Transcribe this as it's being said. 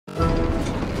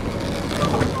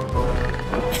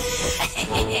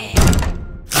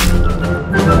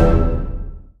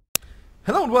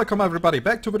Hello and welcome everybody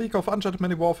back to the League of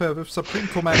Ungentlemanly Warfare with Supreme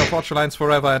Commander of Watch Alliance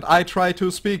Forever, and I try to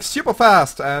speak super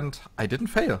fast and I didn't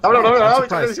fail. No, I'm we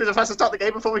surprised. have to start the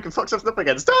game before we can fuck something up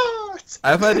again. Start! I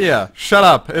have an idea. Shut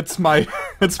up. It's my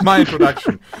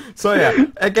introduction. So yeah,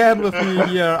 again with me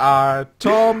here are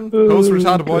Tom, whose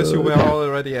retarded voice you were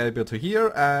already able to hear,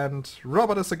 and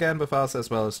Robert is again with us,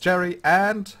 as well as Jerry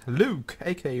and Luke,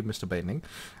 aka Mr. Baining.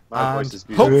 My voice is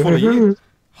beautiful.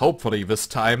 Hopefully this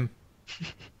time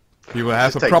we will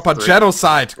have a proper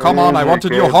genocide. Come on, I want a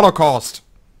new Holocaust.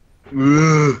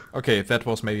 Okay, that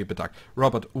was maybe a bit dark.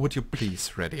 Robert, would you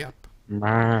please ready up?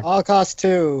 Holocaust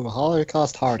 2,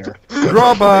 Holocaust harder.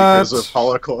 Robert! Because of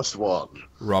Holocaust 1.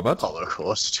 Robert?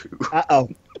 Holocaust 2. Uh-oh.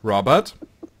 Robert?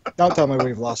 Don't tell me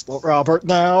we've lost Robert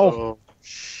now. Oh.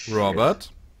 Robert?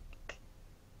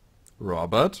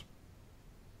 Robert?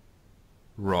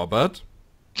 Robert?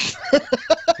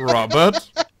 Robert?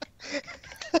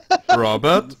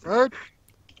 Robert?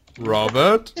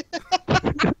 Robert?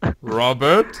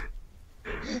 Robert?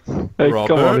 Hey, Robert?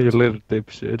 come on, you little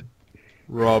dipshit.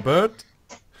 Robert?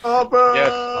 Robert!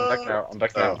 Yes, I'm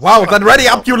back now. Wow, then ready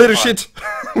up, you little shit!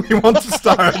 We want to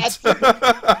start!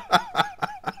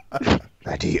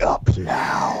 Ready up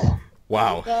now.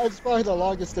 Wow. That's probably the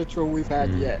longest intro we've had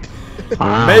yet.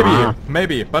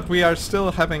 Maybe, but we are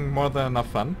still having more than enough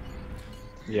fun.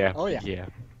 Yeah. Oh, yeah. Yeah.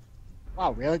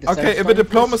 Wow, really? Okay, in the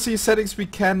diplomacy settings we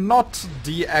cannot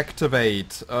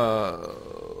deactivate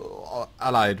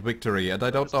Allied victory, and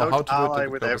I don't know how to do it. ally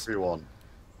with everyone.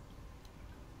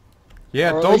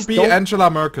 Yeah, Or at don't least be don't- Angela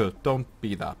Merkel. Don't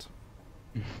be that.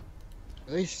 At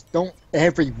least don't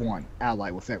everyone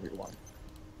ally with everyone.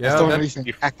 Yeah, That's the only that, reason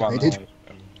If activated.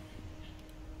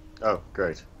 Oh,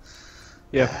 great.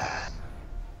 Yeah.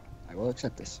 I will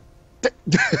accept this.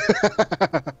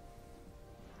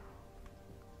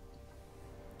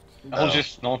 I'll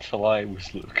just not ally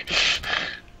with Luke.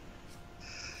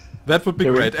 that would be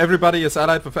Here we- great. Everybody is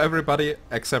allied with everybody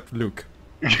except Luke.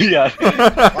 Yeah.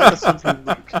 Why does something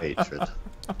Luke hatred?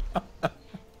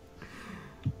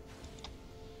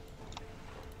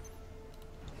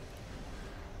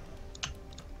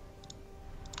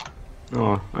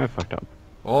 Oh, I fucked up.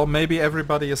 Or maybe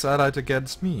everybody is allied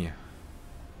against me.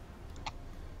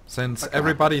 Since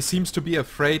everybody seems to be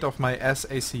afraid of my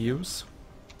SACUs.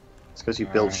 It's because you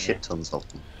build shit tons of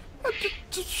them.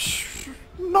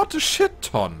 Not a shit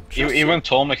ton. Even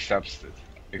Tom accepts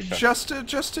it.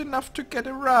 Just enough to get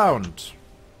around.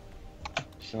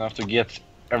 It's enough to get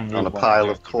everyone On a pile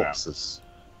of against the ground. corpses.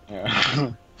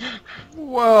 Yeah.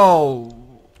 Well,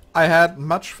 I had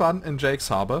much fun in Jake's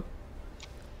Harbor.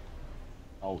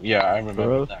 Oh yeah, I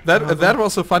remember that. That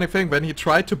was a funny thing when he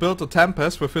tried to build a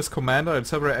Tempest with his commander and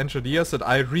several engineers, and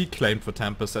I reclaimed the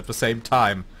Tempest at the same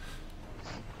time.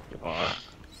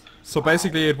 So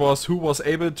basically it was who was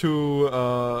able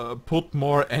to put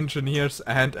more engineers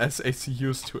and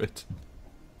SACUs to it.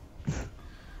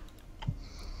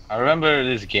 I remember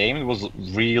this game. It was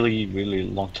really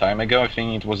long time ago. I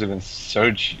think it was even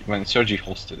when Sergi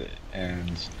hosted it,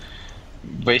 and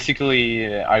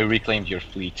basically I reclaimed your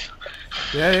fleet.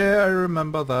 Yeah, I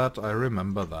remember that,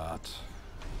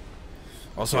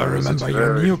 Also, I was remember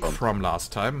your very nuke fun. from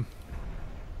last time.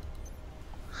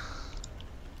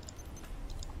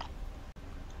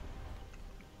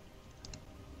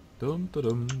 Dum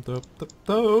dum dum dum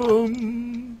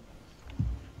dum.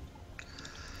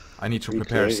 I need to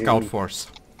prepare a scout force.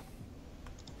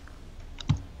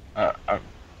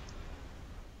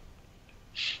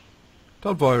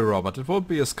 Don't worry, Robert, it won't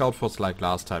be a scout force like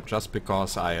last time, just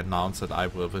because I announced that I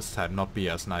will this time not be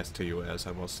as nice to you as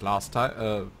I was last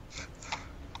time.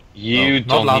 You not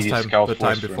don't last need time, a scout the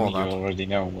force time from before me. that. You already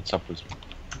know what's up with me.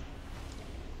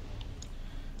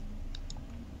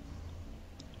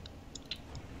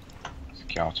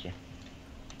 Scouter.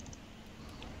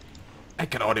 I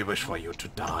can only wish for you to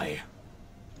die.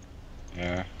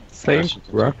 Yeah. Same,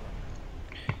 bro.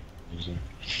 Loser.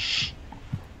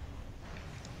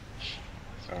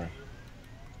 Sorry.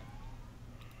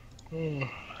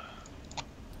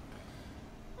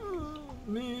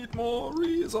 Need more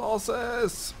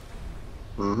resources.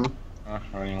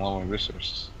 Running low on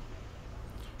resources.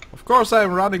 Of course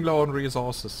I'm running low on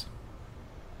resources.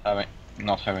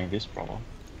 Not having this problem.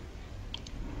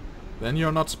 Then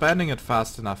you're not spending it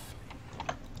fast enough.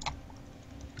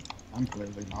 I'm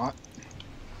clearly not.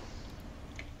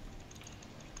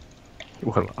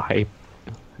 Well,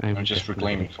 I'm just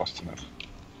reclaiming fast enough.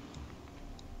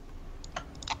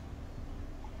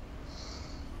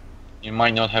 You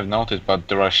might not have noticed, but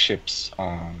there are ships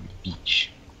on the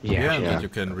beach. Yeah, Yeah. that you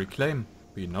can reclaim.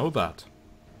 We know that.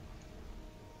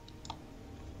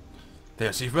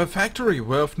 There's even a factory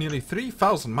worth nearly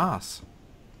 3,000 mass.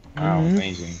 Wow,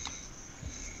 amazing.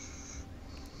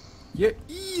 Yeah,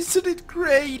 isn't it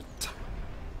great?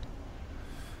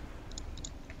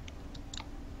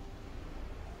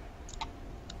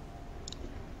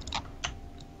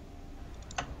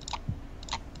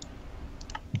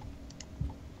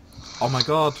 Oh my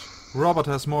god, Robert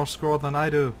has more score than I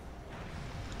do.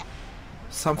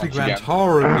 Something Once went again.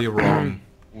 horribly wrong.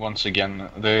 Once again,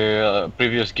 the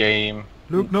previous game.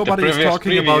 Luke, nobody is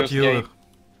talking about previous you. game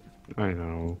I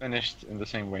know. finished in the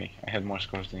same way. I had more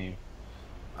scores than you.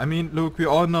 I mean, Luke, we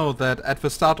all know that at the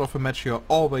start of a match you're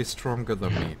always stronger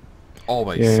than me.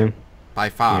 Always. Yeah. By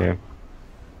far.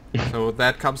 Yeah. So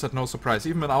that comes at no surprise,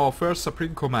 even in our first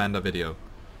Supreme Commander video.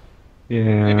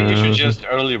 Yeah. Maybe you should just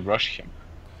early rush him.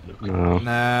 Luke. No.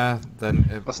 Nah, then...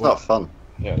 That's not fun.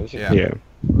 Yeah, this is. Yeah. Yeah.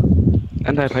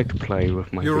 And I like to play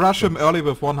with my. You big rush him friends. early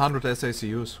with 100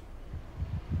 SACUs.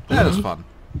 That is fun.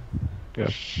 Yeah.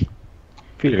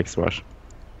 Felix rush.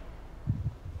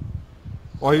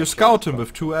 Or you scout him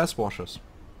with 2 ass washers.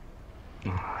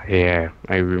 Yeah,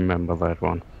 I remember that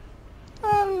one.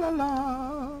 La la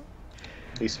la.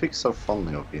 He speaks so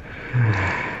fondly of you.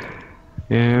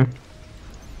 Yeah.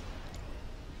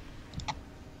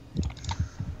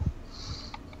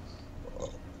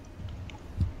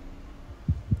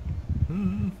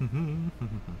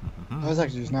 I was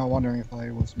actually just now wondering if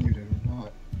I was muted or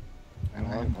not. And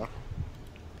I am.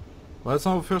 Well, it's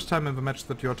not the first time in the match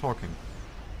that you're talking.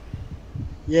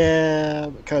 Yeah,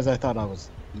 because I thought I was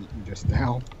eating just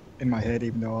now in my head,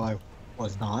 even though I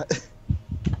was not.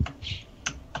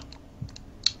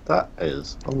 That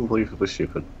is unbelievably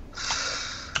stupid.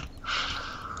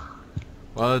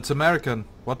 Well, it's American.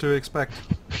 What do you expect?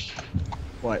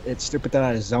 What? It's stupid that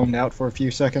I zoned out for a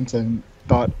few seconds and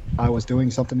thought I was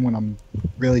doing something when I'm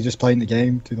really just playing the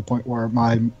game to the point where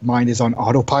my mind is on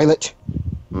autopilot.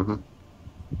 Mm-hmm.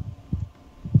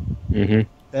 Mhm.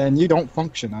 Then you don't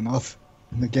function enough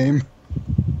in the game.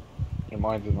 Your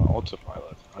mind is on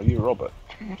autopilot. Are you a robot?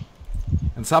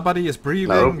 And somebody is breathing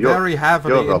No, you're- very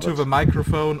heavily you're into Robert. the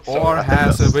microphone or Sorry, I think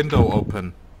has a that's- window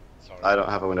open. Sorry. I don't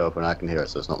have a window open, I can hear it,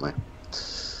 so it's not me.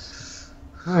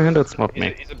 And that's not me.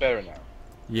 Is it better now?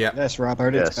 Yeah. Yes,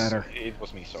 Robert, Yes. it's better. It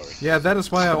was me, sorry. Yeah, that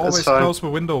is why I That's always fine. close the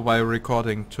window while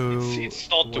recording to... It's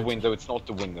not the wait. window, it's not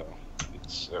the window.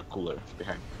 It's cooler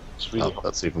behind. It's really Oh, hot.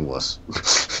 that's even worse. It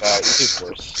is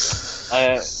worse.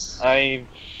 I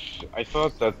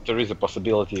thought that there is a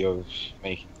possibility of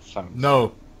making some...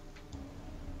 No,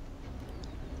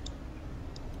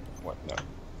 What? No.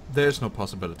 there's no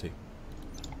possibility.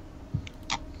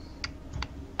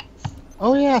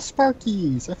 Oh yeah,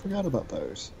 Sparkies! I forgot about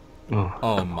those. Oh.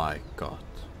 Oh my god.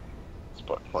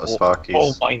 Spark. What are Sparkies?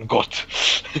 Oh my god!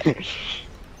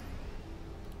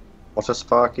 What are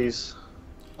Sparkies?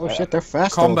 Oh shit, they're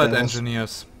fast. Combat little devils.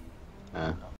 engineers.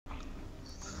 Yeah.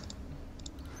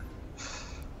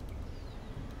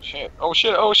 Shit, oh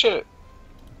shit, oh shit!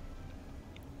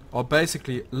 Or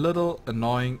basically little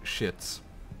annoying shits.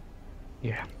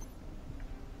 Yeah.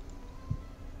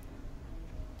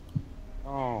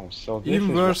 Oh, so this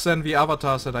Even is worse than the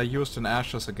avatars that I used in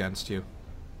Ashes against you.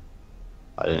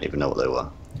 I didn't even know what they were.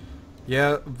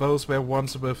 Yeah, those were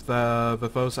ones with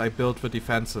those I built the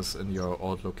defenses in your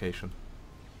old location.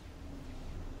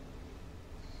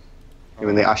 You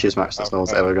mean the Ashes match that no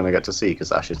one's Okay. ever going to get to see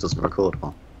because Ashes doesn't record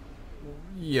well?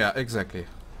 Yeah, exactly.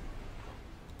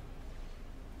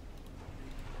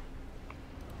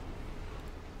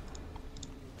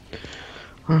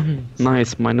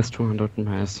 Nice, minus 200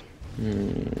 mass.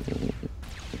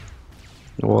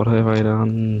 What have I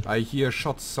done? I hear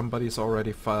shots. Somebody's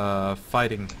already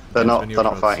fighting. They're against not. the They're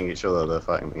not neutrals. fighting each other. They're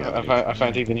fighting. Yeah. I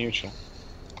find it the neutral.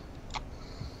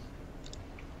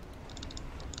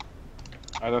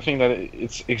 I don't think that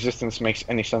its existence makes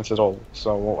any sense at all,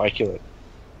 so I kill it.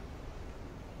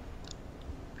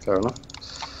 Fair enough.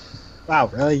 Wow,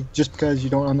 really? Just because you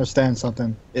don't understand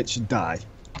something, it should die.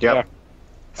 Yep. Yeah.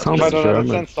 Sounds If I don't German.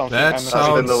 understand something, That I'm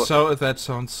sounds been that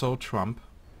sounds so Trump.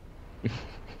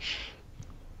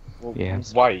 well,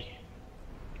 Yes. Why?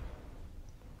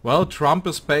 Well, Trump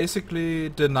is basically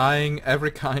denying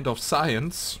every kind of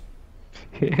science.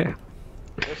 Yeah.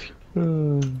 Yes,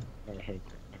 never heard.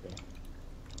 Okay.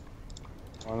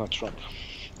 Why not Trump?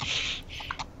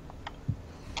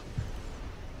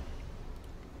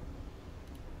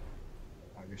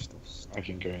 Oh, you're still stuck. I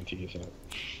can guarantee you that.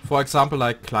 For example,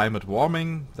 like climate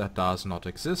warming, that does not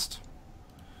exist.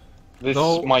 This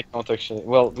No. might not actually.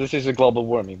 Well, this is a global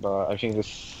warming, but I think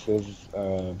this is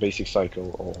a basic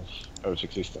cycle of Earth's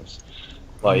existence.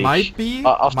 Like Might be,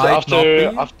 after might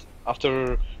after, not be.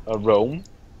 after Rome,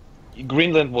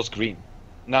 Greenland was green.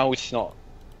 Now it's not.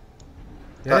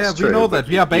 Yeah, That's we true, know but that.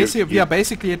 We are you-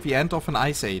 basically at the end of an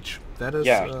ice age. That is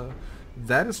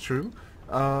that is true.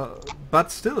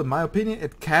 But still, in my opinion,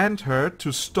 it can't hurt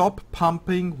to stop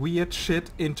pumping weird shit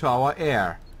into our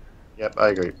air. Yep, I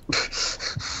agree.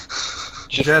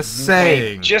 Just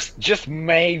saying. Just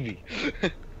maybe.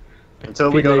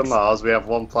 Until we go to Felix. Mars, we have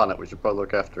one planet. We should probably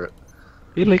look after it.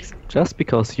 Felix, just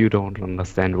because you don't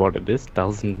understand what it is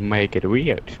doesn't make it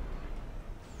weird.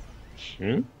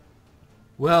 Hmm?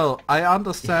 Well, I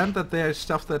understand that there is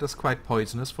stuff that is quite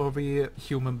poisonous for the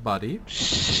human body.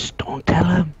 Shh, don't tell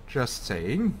him. Just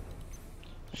saying.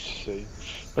 See.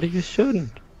 But you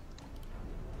shouldn't.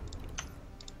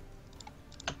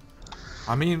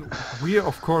 I mean, we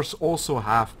of course also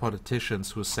have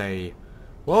politicians who say,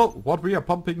 well, what we are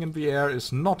pumping in the air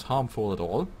is not harmful at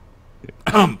all.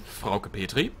 Frauke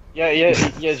Petri. Yeah.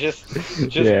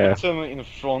 Just Yeah. put them in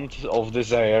front of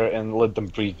this air and let them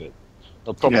breathe it.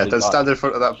 They'll probably Yeah, then die. stand in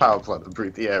front of that power plant and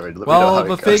breathe the air in. Let me know how Well,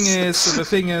 it the goes.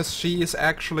 thing is, she is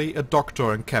actually a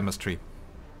doctor in chemistry.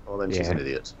 Well, then she's Yeah. an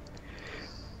idiot.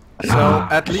 So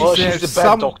at least Well, there's she's the bad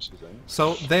some. doctor then.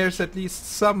 So there's at least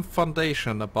some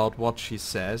foundation about what she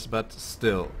says, but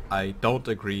still, I don't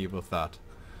agree with that.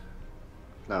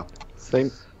 No. Same.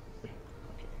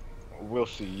 We'll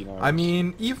see, you know. I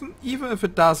mean, even if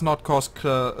it does not cause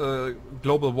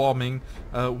global warming,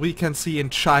 we can see in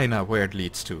China where it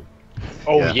leads to.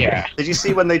 Oh yeah. Did you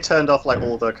see when they turned off like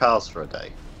all their cars for a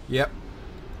day? Yep,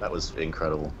 That was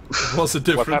incredible. it was a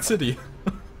different happened? city.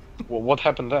 Well, what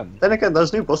happened then? Then again,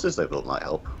 those new buses they built might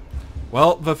help.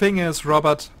 Well, the thing is,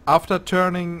 Robert, after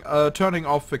turning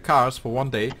off the cars for one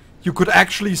day, you could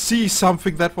actually see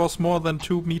something that was more than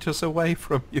 2 meters away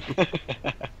from you.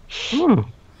 Oh,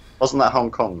 Wasn't that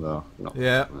Hong Kong though? No.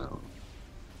 Yeah. No.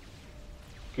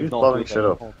 Could Who's not blowing do shit that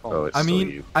in up? Hong Kong. Oh, it's I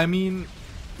still mean, you.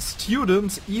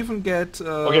 students even get.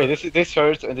 Okay, this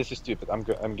hurts and this is stupid. I'm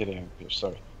getting angry.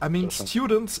 Sorry. I mean, Sorry.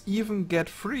 students even get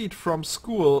freed from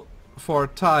school for a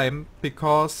time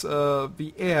because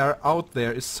the air out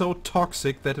there is so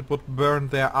toxic that it would burn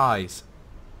their eyes.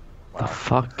 the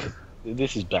fuck?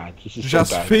 This is bad. This is Just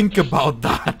so bad. think about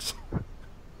that.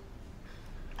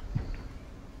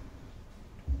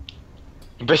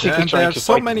 Basically, And trying there are to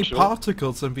so fight many nature.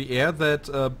 particles in the air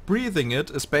that breathing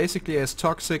it is basically as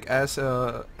toxic as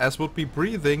would be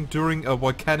breathing during a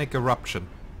volcanic eruption.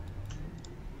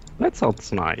 That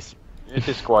sounds nice. It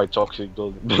is quite toxic,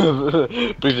 though.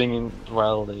 Breathing in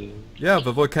while they... Yeah,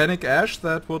 the volcanic ash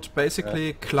that would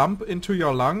basically clump into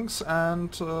your lungs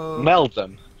and melt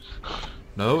them.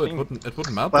 no, I it think- wouldn't. It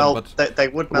wouldn't melt Well, them, but they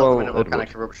would melt them in a Well, it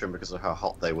volcanic eruption because of how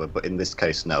hot they were, but in this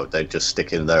case, no. They'd just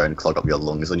stick in there and clog up your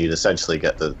lungs, and you'd essentially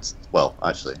get the... Well,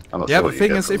 actually, I'm not yeah. sure The what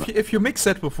thing you is, if you mix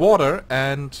that with water,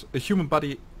 and a human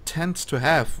body tends to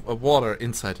have water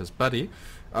inside his body,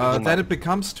 then it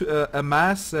becomes to a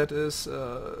mass that is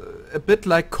a bit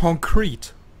like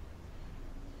concrete.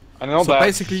 I know So that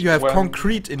basically, you have when-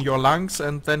 concrete in your lungs,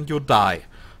 and then you die.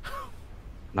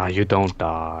 Now you don't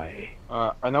die.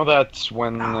 I know that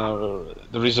when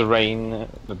there is a rain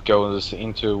that goes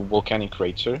into volcanic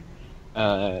crater,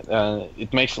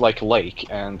 it makes like a lake,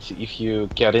 and if you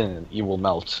get in, you will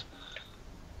melt.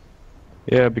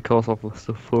 Yeah, because of the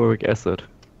sulfuric acid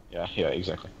Yeah,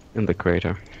 exactly. in the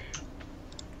crater.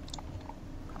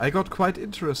 I got quite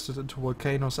interested into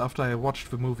volcanoes after I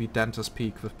watched the movie Dante's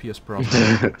Peak with Pierce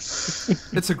Brosnan.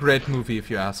 It's a great movie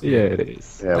if you ask me. Yeah, it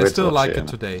is. Yeah, I we'd still watch like it it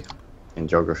today. in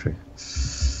geography.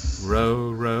 Row,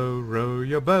 row, row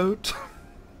your boat.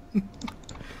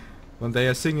 When they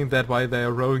are singing that while they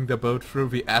are rowing their boat through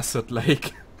the acid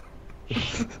lake.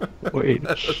 Wait.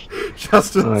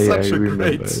 Just Oh, yeah, such I a remember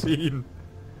great it. scene.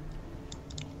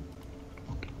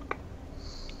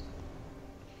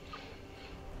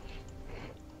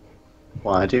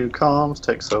 Why do comms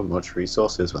take so much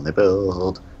resources when they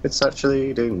build? It's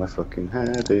actually doing my fucking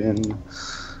head in.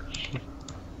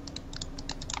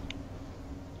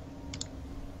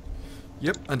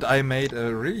 Yep, and I made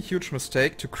a really huge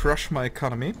mistake to crush my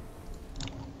economy.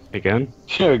 Again?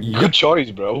 Good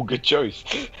choice, bro. Good choice.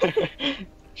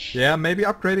 Yeah, maybe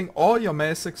upgrading all your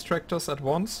maze extractors at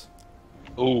once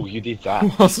Oh, you did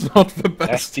that. was not the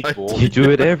best Nasty ball. You do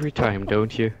it every time,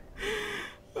 don't you?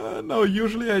 No,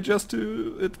 usually I just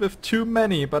do it with too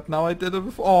many, but now I did it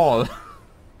with all.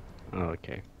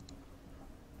 Okay.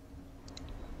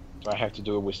 Do I have to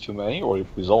do it with too many or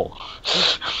with all?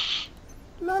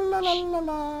 La la la la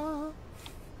la.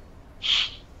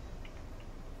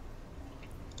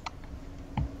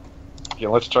 Okay,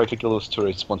 let's try to kill those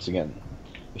turrets once again.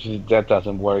 If that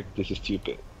doesn't work, this is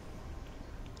stupid.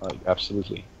 Like,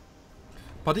 absolutely.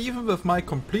 But even with my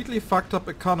completely fucked up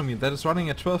economy that is running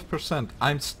at 12%,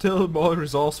 I'm still more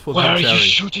resourceful Where than are you Jerry.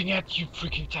 shooting at, you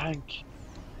freaking tank?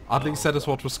 At least that is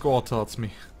what the score tells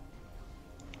me.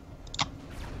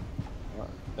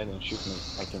 They don't shoot me.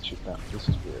 I can shoot them. This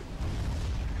is weird.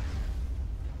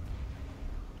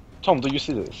 Tom, do you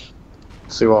see this?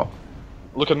 See what?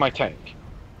 Look at my tank.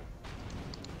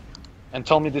 And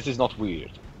tell me this is not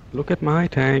weird. Look at my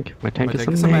tank. My tank My is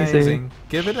tank is amazing. amazing.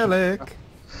 Give it a lick.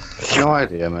 No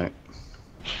idea, mate.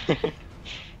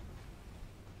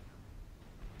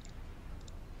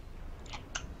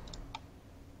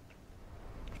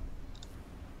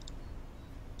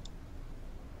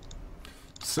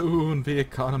 Soon the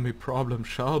economy problem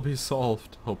shall be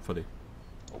solved, hopefully.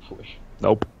 Hopefully.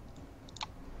 Nope.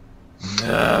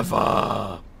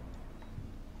 Never!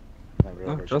 My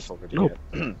real Oh, version's just already nope.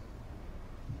 dead.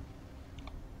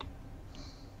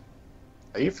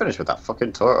 Are you finished with that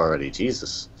fucking turret already?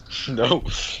 Jesus. No.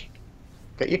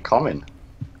 Get your common.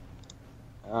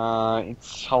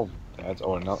 It's how bad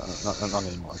or not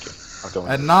anymore. Okay. I'll go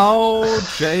And now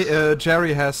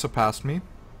Jerry has surpassed me.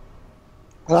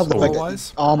 I love the fact that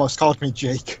Score-wise? you almost called me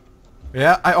Jake.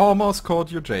 Yeah, I almost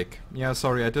called you Jake. Yeah,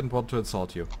 sorry, I didn't want to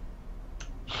insult you.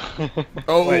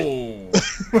 Oh!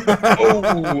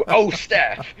 oh,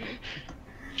 Steph!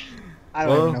 I don't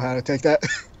Well- even know how to take that.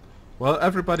 Well,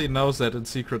 everybody knows that in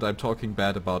secret I'm talking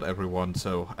bad about everyone,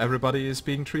 so everybody is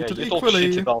being Yeah, treated you talk shit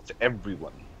equally. about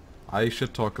everyone. I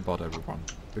should talk about everyone,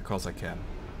 because I can.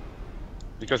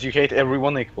 Because you hate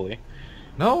everyone equally.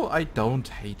 No, I don't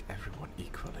hate everyone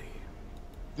equally.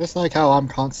 Just like how I'm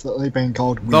constantly being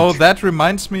called weak. Though that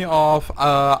reminds me of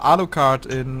Alucard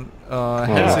in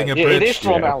Helsing a it Bridge. is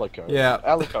from Yeah. Alucard. Yeah.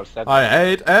 Alucard said I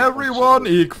hate everyone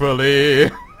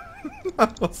equally.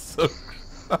 That was so...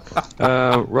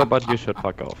 Robert, you should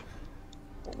fuck off.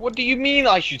 What do you mean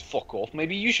I should fuck off?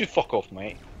 Maybe you should fuck off,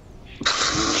 mate.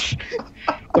 Okay.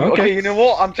 Okay, you know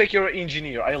what? I'm taking your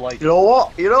engineer. I like You know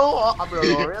what? You know what? I'm gonna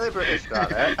go really British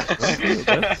that, eh?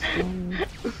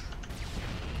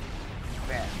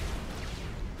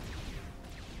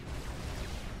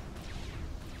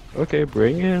 Okay,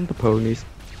 bring in the ponies.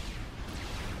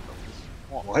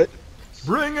 What?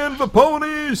 Bring in the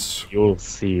ponies! You'll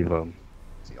see them.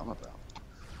 What's he on about?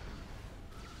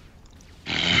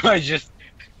 I just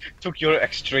took your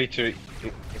extractor.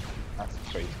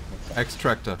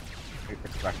 Extractor.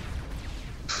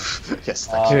 Yes,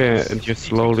 thank Yeah, and you're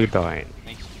slowly dying.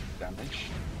 Makes damage.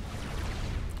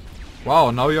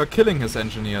 Wow, now you're killing his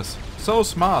engineers. So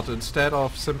smart, instead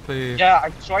of simply... Yeah, I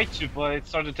tried to, but it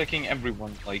started attacking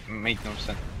everyone. Like, made no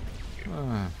sense.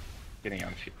 Ah. Getting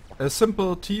out of here. A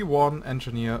simple T1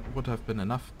 engineer would have been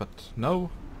enough, but no.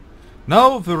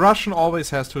 No, the Russian always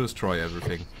has to destroy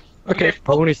everything. Okay,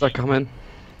 ponies are coming.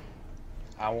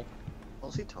 Ow.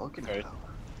 What's he talking Okay. about?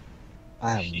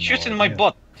 I have He no shoots in my idea.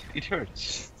 butt. It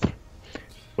hurts.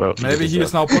 Well, Maybe he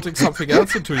is now putting something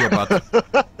else into your butt.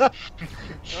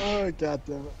 Oh, god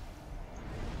damn it.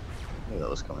 I knew that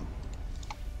was coming.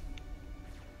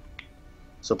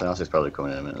 Something else is probably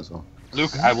coming in a minute as well.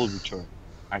 Luke, I will return.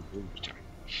 I will return.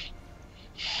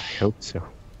 I hope so.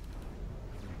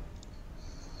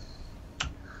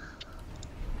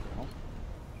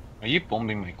 Are you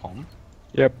bombing my com?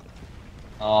 Yep.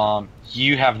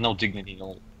 You have no dignity at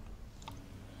all.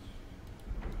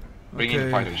 Bring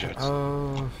in fighter jets.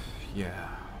 Yeah.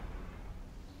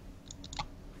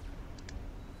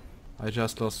 I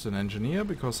just lost an engineer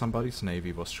because somebody's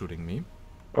navy was shooting me.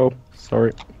 Oh,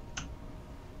 sorry.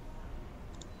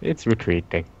 It's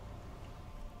retreating.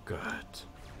 Good.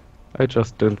 I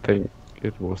just didn't think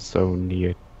it was so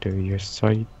near to your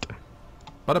site.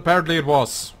 But apparently it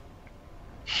was.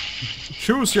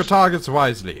 Choose your targets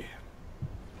wisely.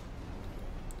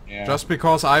 Yeah. Just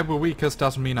because I'm the weakest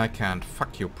doesn't mean I can't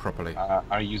fuck you properly.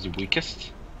 Are you the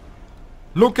weakest?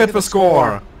 Look at the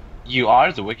score! You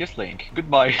are the weakest link.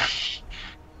 Goodbye.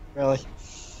 Really?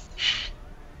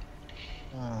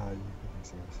 Ah, you being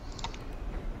serious.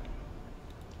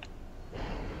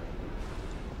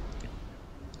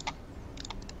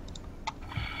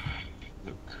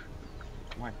 Luke,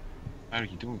 why are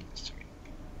you doing this to me?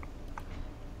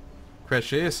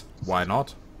 Crash is. Why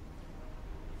not?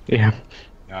 Yeah.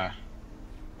 Yeah.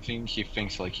 I think he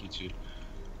thinks like you too.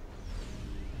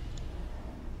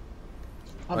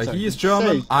 I'm sorry, He is did you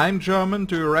German, say- I'm German.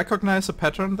 Do you recognize a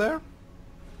pattern there?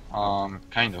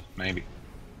 Kind of, maybe.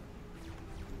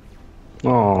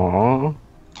 Aww.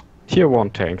 Tier 1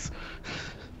 tanks.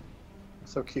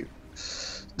 So cute.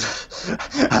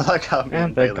 I like how me And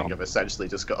and they're Bailing gone. have essentially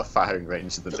just got a firing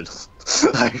range in the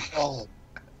middle. Like, Oh,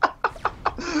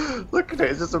 look at it,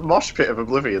 it's just a mosh pit of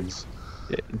oblivions.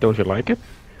 Don't you like it?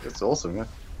 It's awesome, yeah.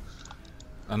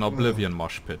 An Oblivion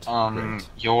mosh pit. Great.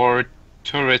 Your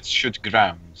turrets should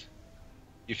ground.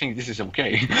 You think this is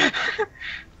okay?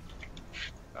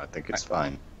 I think it's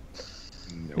fine.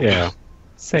 No. Yeah.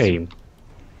 Same.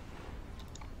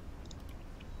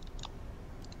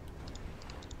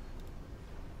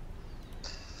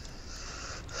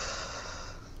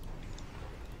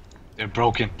 They're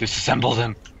broken. Disassemble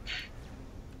them.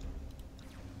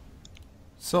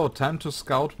 So, time to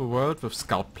scout the world with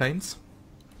scout planes.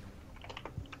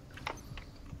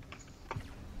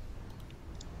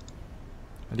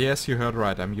 And yes, you heard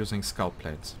right, I'm using scout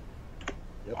planes.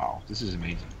 Wow, this is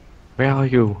amazing. Where are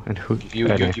you? And who? You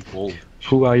pull.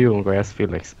 Who are you? And where's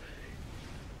Felix?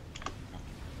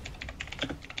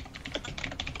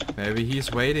 Maybe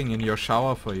he's waiting in your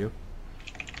shower for you.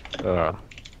 Uh,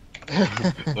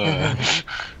 I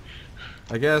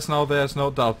guess now there's no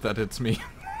doubt that it's me.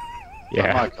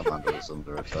 Yeah. My commander is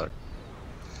under attack.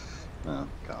 No,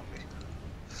 can't be.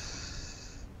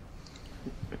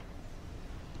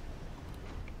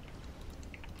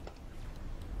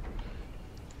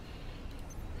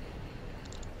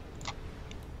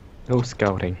 No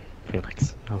scouting,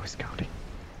 Felix. No scouting.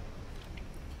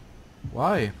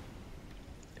 Why?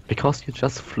 Because you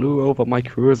just flew over my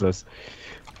cruisers.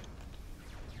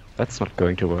 That's not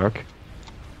going to work.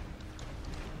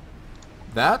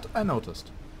 That I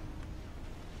noticed.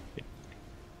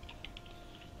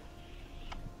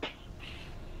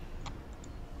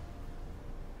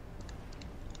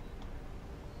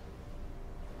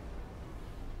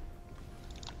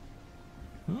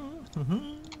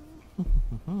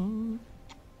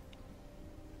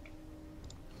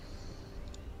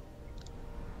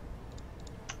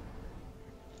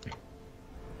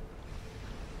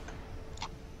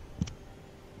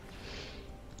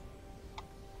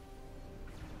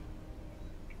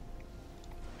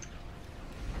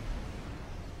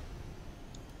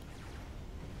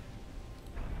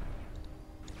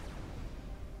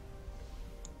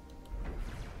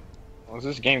 well,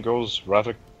 this game goes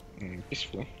rather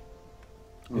peacefully.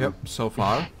 Yep, so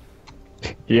far.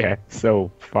 Yeah,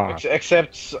 so far.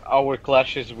 Except our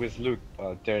clashes with Luke,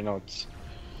 they're not.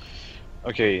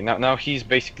 Okay, now he's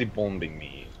basically bombing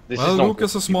me. This Well, is not Luke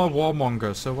is a small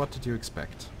warmonger, so what did you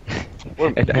expect?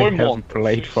 We're, And I we're haven't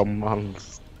played monsters. for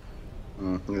months.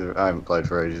 Neither, I haven't played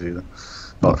for ages either.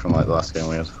 Apart from like the last game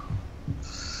we had.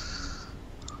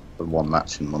 The one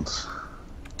match in months.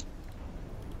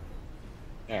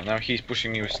 Yeah, now he's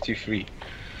pushing me with T3.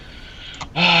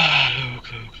 Ah, Luke.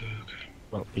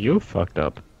 Well, you fucked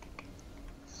up.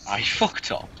 I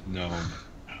fucked up. No.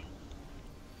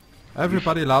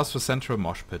 Everybody loves the central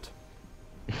mosh pit.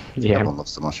 Yeah. Everyone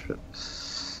loves the mosh pit.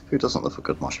 Who doesn't love a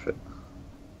good mosh pit?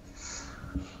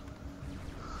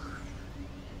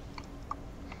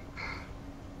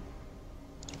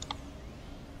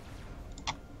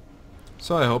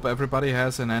 So I hope everybody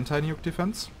has an anti-nuke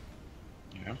defense.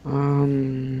 Yeah.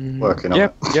 Working on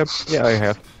Yep, it. yep, yeah, I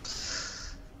have.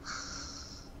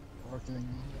 Working on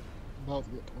it. About to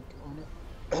get working on it.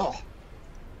 Oh.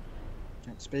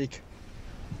 Can't speak.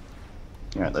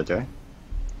 You right there, Joey?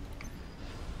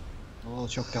 All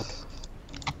choked up.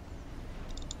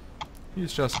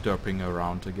 He's just derping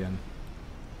around again.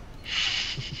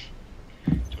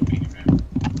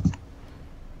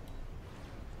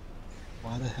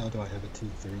 Why the hell do I have a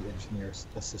T3 engineer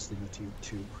assisting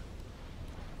the T2?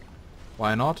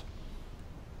 Why not?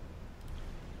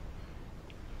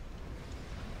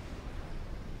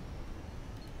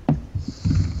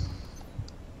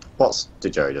 What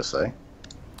did Joey just say?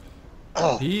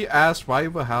 Oh. He asked why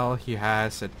the hell he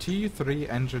has a T3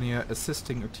 engineer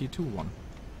assisting a T2 one.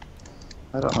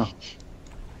 I don't know.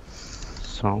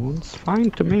 Sounds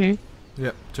fine to me.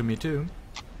 Yep, to me too.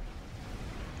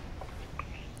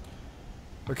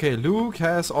 Okay, Luke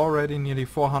has already nearly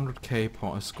 400k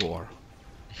point score.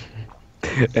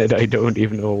 And I don't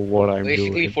even know what I'm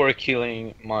Basically doing. for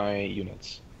killing my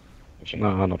units. If you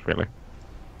know. No, not really.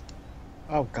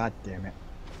 Oh, god damn it.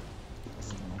 This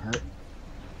is gonna hurt.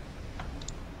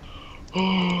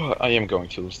 I am going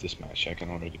to lose this match. I can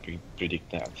already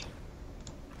predict that.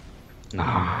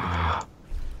 Nah.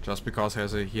 Just because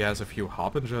he has a few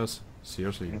harbingers?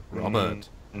 Seriously, Robert.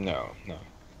 No.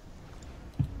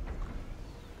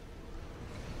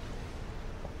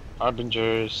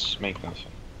 Harbingers make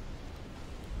nothing.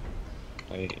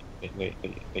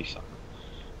 They suck.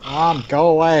 Go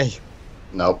away.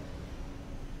 Nope.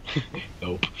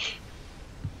 Nope.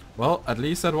 Well, at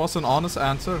least that was an honest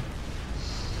answer.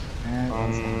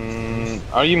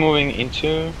 Are you moving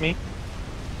into me?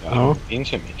 No.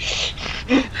 Into me.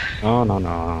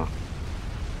 No.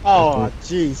 Oh,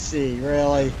 GC,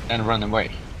 really? And run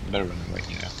away. Better run away,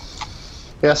 yeah.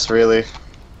 Yes, really.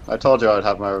 I told you I'd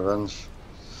have my revenge.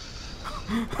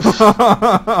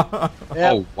 Yep.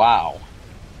 Oh, wow.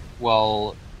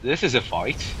 Well, this is a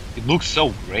fight. It looks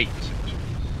so great.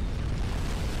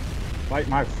 Bite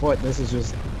my foot. This is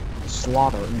just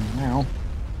slaughtering now.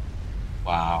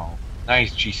 Wow.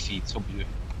 Nice GC, it's so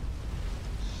beautiful.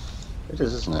 It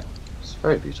is, isn't it? It's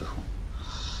very beautiful.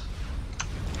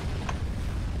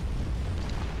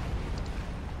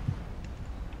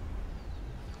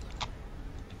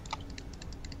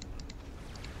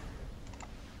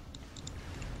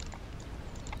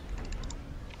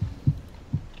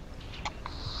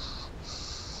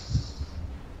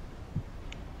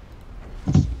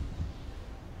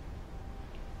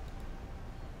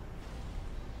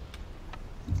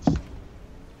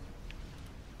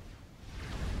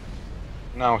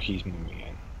 Now he's moving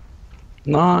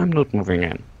in. No, I'm not moving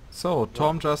in. So,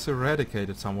 Tom just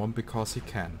eradicated someone because he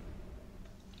can.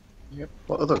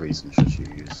 What other reason should you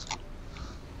use?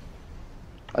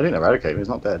 I didn't eradicate him, he's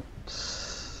not dead.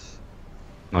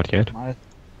 Not yet. Might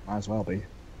as well be.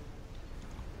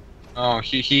 Oh,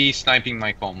 he's sniping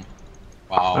my com.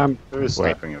 Wow. Who is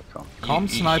Wait. sniping your com? Com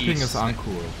sniping he's is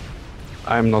uncool.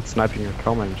 I'm not sniping your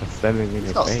com, I'm just standing in He's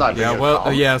your not face. sniping Yeah, your well,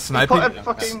 com. yeah, You sniping. put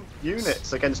fucking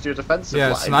units against your defensive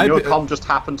Yeah, line, and your sniping- com just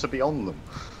happened to be on them.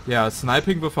 Yeah,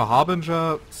 sniping with a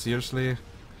harbinger. Seriously.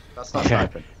 That's not Yeah.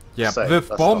 sniping. Yeah, Say, with that's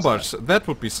not bombers, sniping. that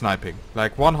would be sniping.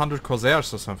 Like 100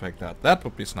 Corsairs or something like that. That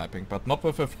would be sniping, but not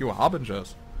with a few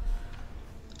harbingers.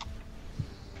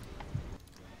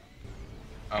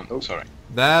 Oh. Sorry.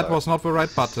 That Sorry. was not the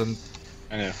right button.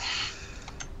 I know.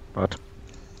 But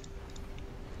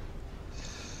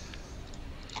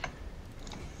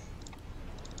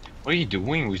What are you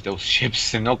doing with those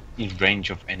ships? They're not in range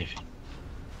of anything.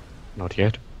 not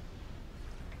yet.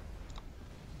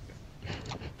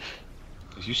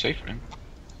 Is you safe, man?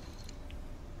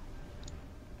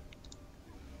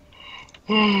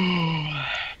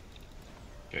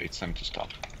 Okay, it's time to stop.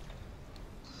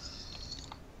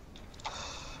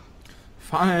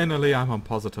 Finally, I'm on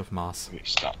positive mass. Okay,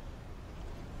 stop.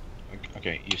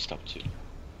 Okay, you stop too.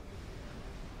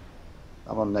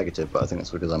 I'm on negative, but I think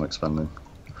it's because I'm expanding.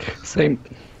 Same.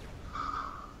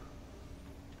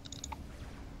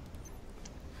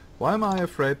 Why am I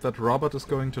afraid that Robert is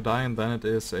going to die and then it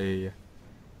is a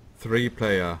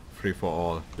 3-player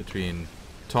free-for-all between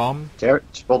Tom? Jerry's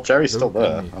still Luke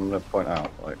there. and me. I'm gonna point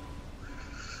out, like.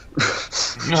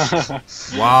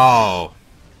 Wow!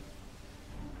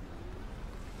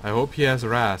 I hope he has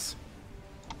Raz.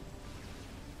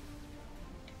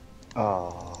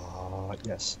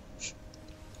 Yes.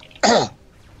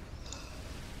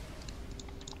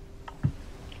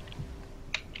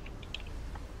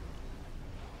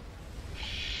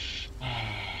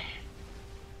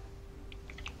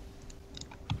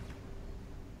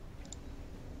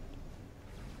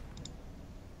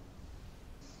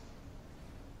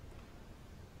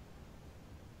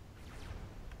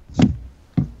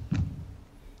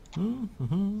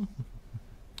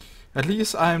 At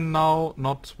least I'm now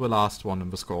not the last one in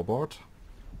the scoreboard.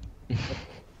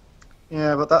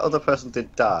 Yeah, but that other person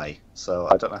did die, so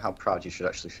I don't know how proud you should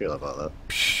actually feel about that.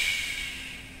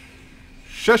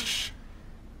 Shush!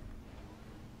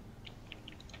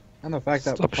 And the fact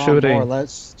that Stop Tom shooting. more or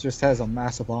less just has a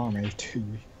massive army too.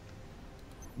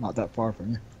 Not that far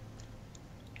from you.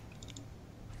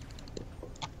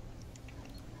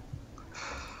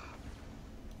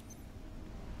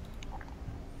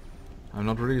 I'm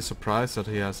not really surprised that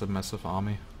he has a massive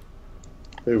army.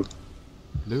 Who?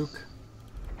 Luke?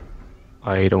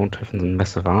 I don't have a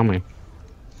massive army.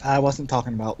 I wasn't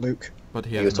talking about Luke. But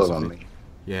he You has were a talking massive on me.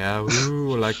 Yeah,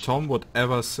 ooh, like Tom would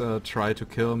ever try to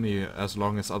kill me as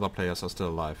long as other players are still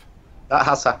alive. That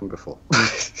has happened before.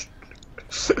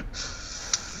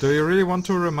 Do you really want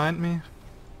to remind me?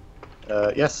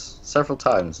 Yes, several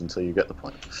times until you get the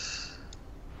point.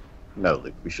 No,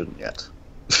 Luke, we shouldn't yet.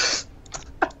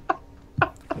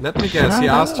 Let me guess, he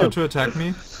asked you to attack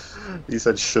me, He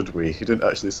said, should we? He didn't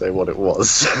actually say what it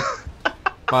was.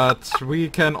 but we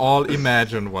can all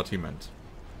imagine what he meant.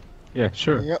 Yeah,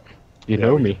 sure. Yep. You Yeah,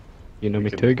 know we- me. You know me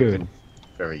can- too we good. can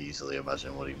very easily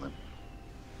imagine what he meant.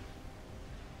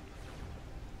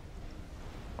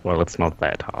 Well, it's not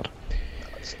that hard. No,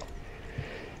 it's not.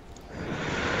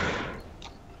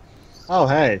 Oh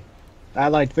hey,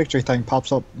 Allied victory thing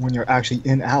pops up when you're actually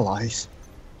in allies.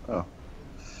 Oh.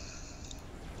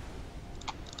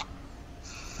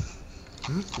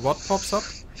 What pops up?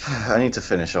 I need to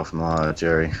finish off my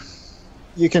Jerry.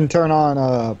 You can turn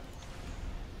on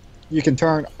you can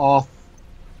turn off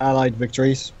Allied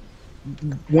victories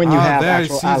when you have there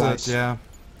actual he sees allies. it, yeah.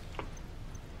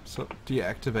 So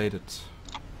deactivate it.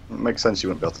 It makes sense you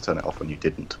wouldn't be able to turn it off when you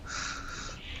didn't.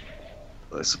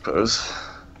 I suppose.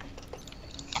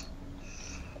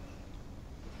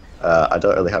 I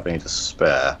don't really have any to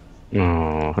spare.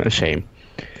 Oh, a shame.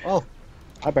 Well,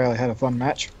 I barely had a fun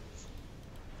match.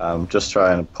 I'm just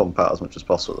trying to pump out as much as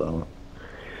possible at the moment.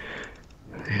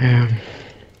 Yeah.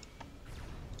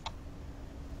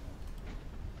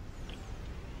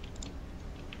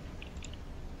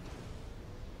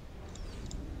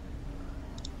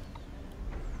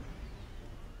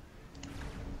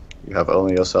 You have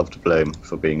only yourself to blame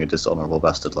for being a dishonourable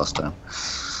bastard last time.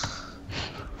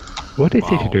 What did Wow.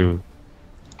 he do?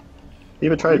 You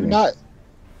betrayed me. Not.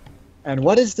 And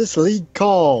what is this league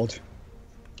called?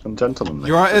 Ungentlemanly.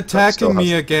 You are That still attacking me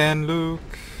has- again, Luke.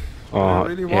 Do Oh, you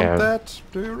really yeah. want that?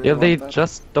 Do you really Yeah, want they that?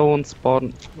 just don't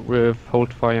spawn with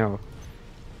hold fire.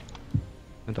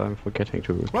 And I'm forgetting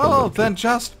to... Well, convert then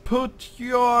just put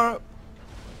your...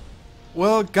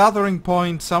 well, gathering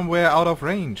point somewhere out of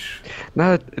range.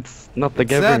 No, it's not the It's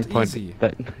gathering that point. easy.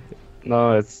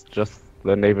 No, it's just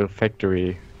the naval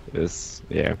factory is...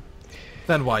 yeah.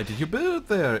 Then why did you build it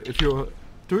there? If you...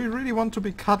 do you really want to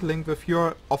be cuddling with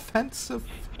your offensive...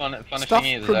 Funny Stuff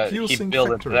thing is that he producing built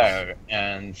it factories. there,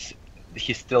 and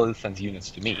he still sends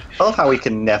units to me. I love how we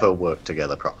can never work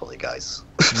together properly, guys.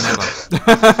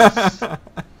 Never.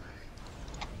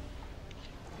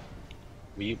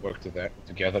 We work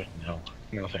together? No.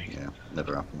 No thank you. Yeah,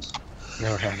 never happens.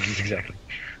 Never happens, exactly.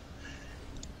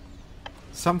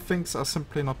 Some things are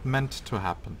simply not meant to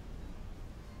happen.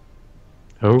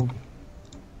 Oh.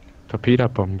 Torpedo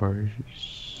bombers.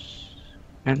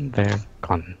 And they're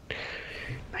gone.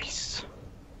 Nice.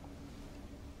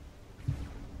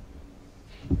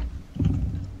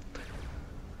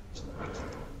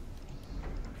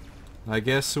 I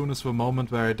guess soon is the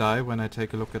moment where I die when I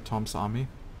take a look at Tom's army.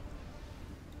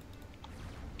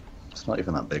 It's not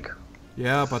even that big.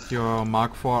 Yeah, but your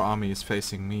Mark IV army is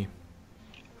facing me.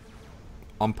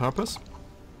 On purpose?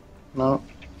 No.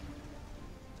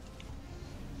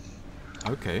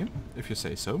 Okay, if you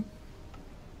say so.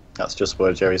 That's just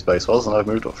where Jerry's base was, and I've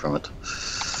moved up from it.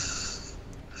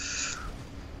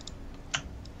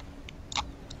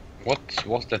 What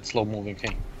was that slow-moving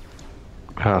thing?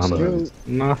 So-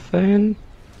 Nothing.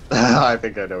 I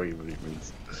think I know what he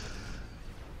means.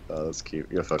 Oh, that's cute.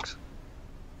 You're fucked.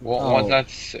 What Oh, was that?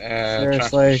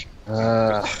 Seriously?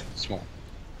 Small.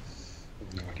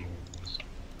 No idea what it was.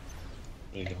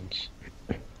 Really don't.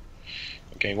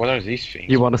 Okay, what are these things?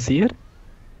 You wanna see it?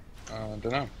 Don't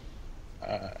know.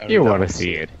 I You really wanna don't.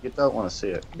 see it. You don't want to see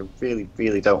it. You really,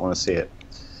 really don't want to see it.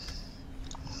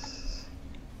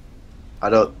 I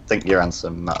don't think your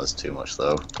answer matters too much,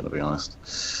 though, gonna be honest.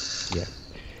 Yeah.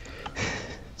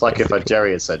 It's like if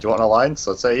Jerry had said, "Do you want an alliance?"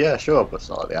 I'd say, "Yeah, sure," but it's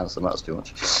not like the answer matters too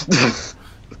much.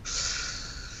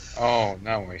 Oh,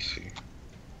 now I see.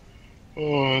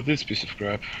 Oh, this piece of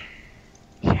crap.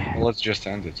 Yeah. Well, let's just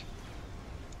end it.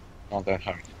 Not that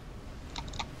hard.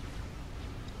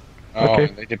 Oh, Okay.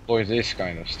 and they deploy this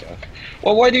kind of stuff.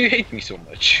 Well, why do you hate me so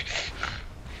much?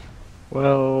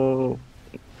 Well,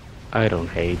 I don't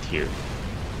hate you.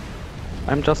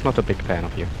 I'm just not a big fan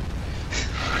of you.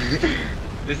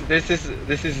 This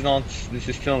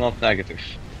is still not negative.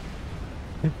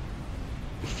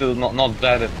 It's still not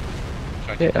bad at.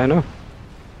 Yeah, I know.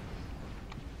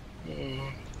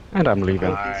 And I'm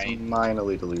leaving. Fine. It's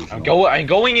minorly delusional. I'm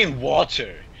going in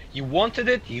water. You wanted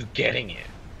it, you're getting it.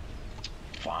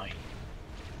 Fine.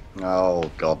 Oh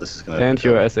god, this is gonna. And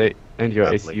your SA and your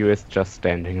Badly. SU is just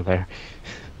standing there.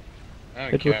 I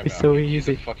don't It care would be about so him. He's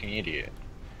a easy. fucking idiot.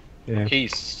 Yeah.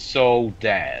 He's so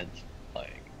dead.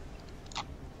 Like,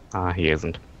 Ah, he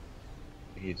isn't.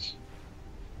 he's.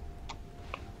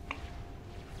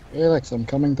 Felix, I'm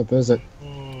coming to visit.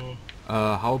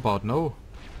 How about no?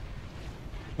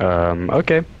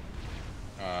 Okay.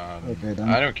 Okay, then.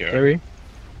 I don't care. Jerry?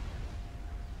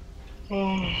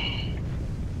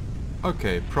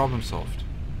 Okay, problem solved.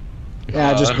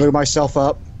 Yeah, I just blew myself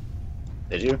up.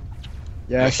 Did you?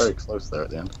 Yes. Very close there at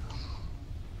the end.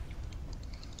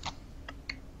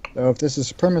 So if this is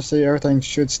supremacy, everything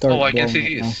should start. Oh, I can blowing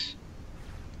see up now.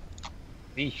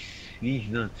 this. These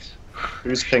nuts.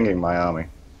 Who's pinging my army?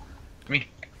 Me.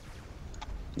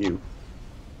 You.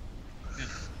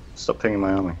 Stop pinging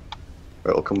my army.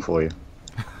 Or it'll come for you.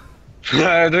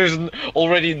 There's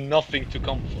already nothing to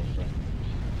come for, friend.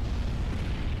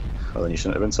 Well, then you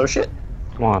shouldn't have been so shit.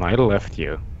 Come on, I left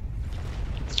you.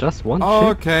 It's just one ship.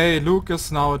 Okay, Luke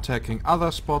is now attacking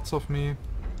other spots of me.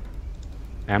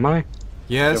 Am I?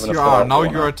 Yes, Given a you are. flat Now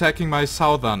one, you're huh? attacking my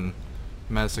southern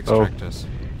mass extractors.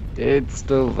 It's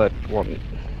still that one.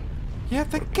 Yeah,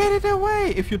 then get it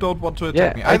away if you don't want to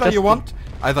attack me. I Either just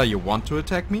you want to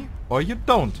attack me, or you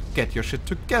don't. Get your shit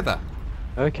together.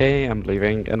 Okay, I'm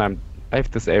leaving, and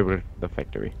I've disabled the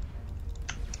factory.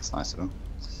 It's nice of him.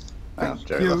 Thank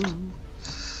Jerry you. left.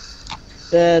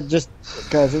 Yeah, just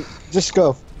guys, just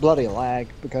go bloody lag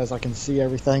because I can see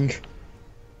everything.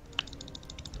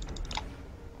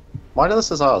 Why do the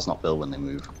Cesars not build when they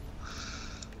move?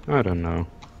 I don't know.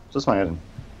 Just my head.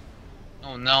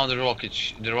 Oh, now the rocket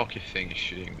thing is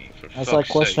shooting me. For That's fuck's like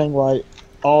sake. questioning why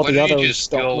all Why the don't you others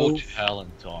just don't go move. to hell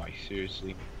and die?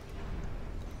 Seriously.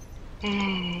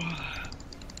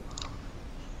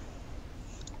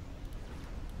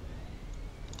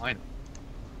 Fine.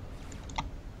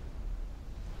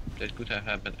 That could have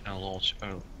happened a lot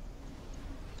earlier.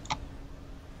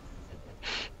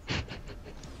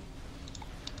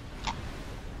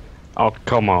 Oh,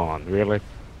 come on, really?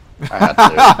 I had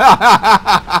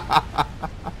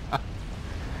to.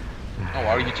 Oh,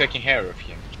 are you taking care of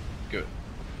him? Good.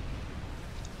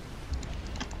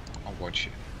 I'll watch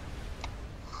you.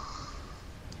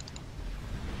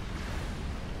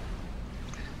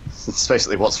 It's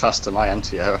basically what's faster, my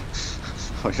anti-air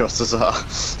or your Cesar.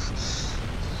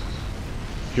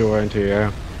 You're into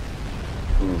here.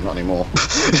 Not anymore.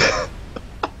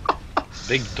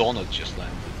 Big donut just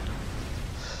landed.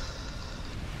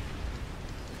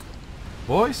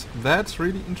 Boys, that's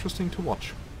really interesting to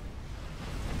watch.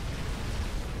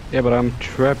 Yeah, but I'm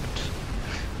trapped.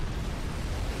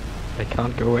 I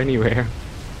can't go anywhere.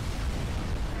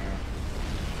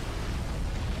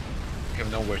 I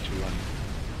have nowhere to run.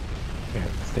 Yeah,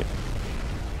 stay.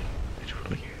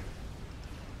 Literally.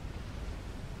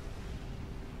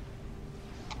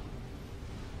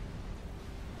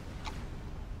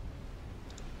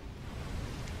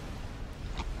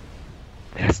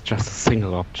 There's just a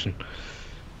single option.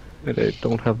 And I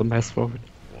don't have the mass for it.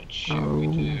 What should we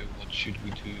do? What should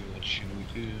we do? What should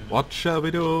we do? What shall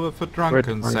we do with a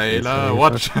drunken drunken sailor? sailor.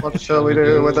 What What shall we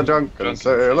do with the drunken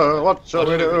sailor? What shall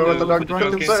we do with the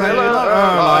drunken sailor?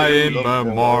 early in the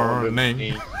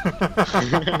morning?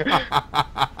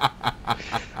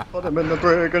 Put him in the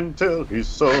brig until he's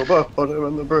sober. Put him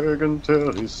in the brig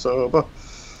until he's sober.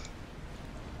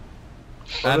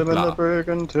 Put And him in the blah. brig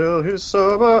until he's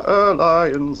sober.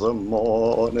 Early in the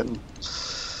morning.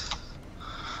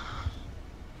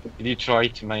 Did you try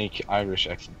to make Irish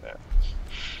accent there?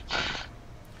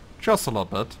 Just a little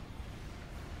bit.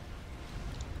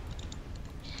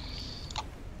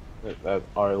 That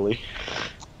early.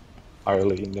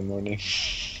 Early in the morning.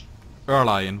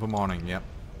 Early in the morning, yep.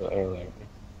 Early.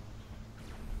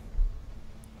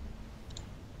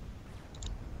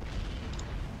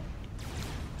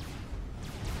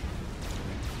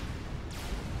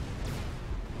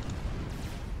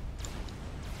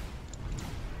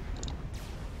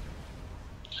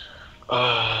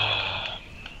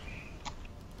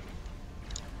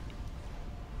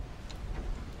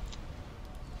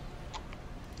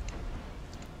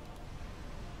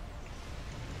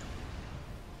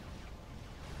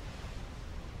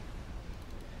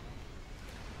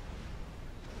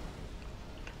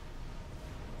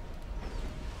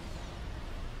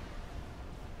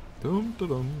 Dum,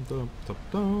 dum, dum, dum,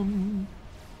 dum.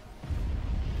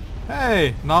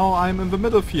 Hey, now I'm in the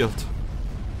middle field.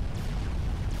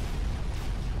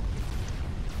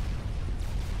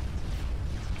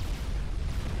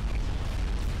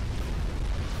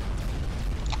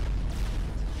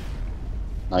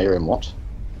 Now you're in what?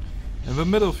 In the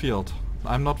middle field.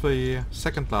 I'm not the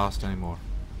second last anymore.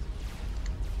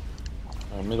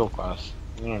 Middle class.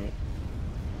 Alright.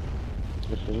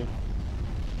 Good for you.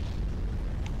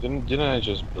 Didn't I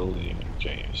just build it?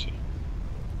 Okay, I see.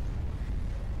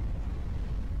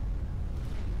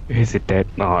 Is it dead?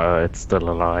 No, it's still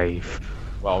alive.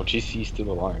 Wow, GC is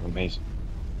still alive, amazing.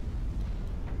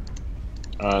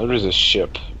 There is a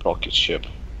ship, rocket ship.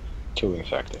 Two in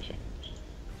fact, I think.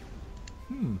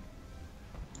 Hmm.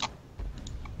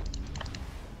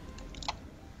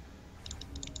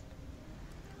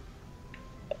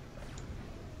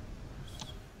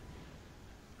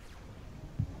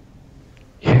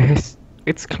 Yes,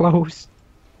 it's close.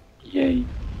 Yay.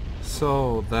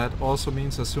 So that also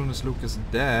means as soon as Luke is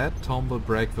dead, Tom will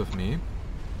break with me.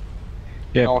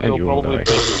 Yeah, No, and he'll you will probably die.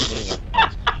 break with me.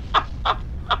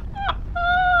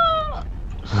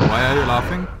 Why are you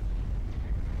laughing?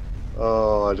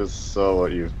 Oh, I just saw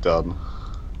what you've done.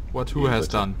 What who You has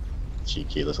little done?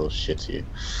 Cheeky little shit, you.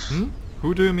 Hmm?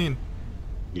 Who do you mean?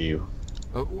 You.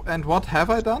 And what have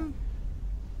I done?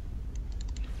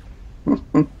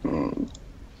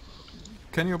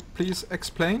 Can you please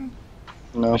explain?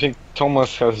 No. I think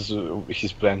Thomas has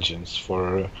his vengeance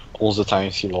for all the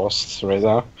times he lost right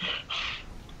now.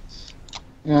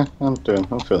 Yeah, I'm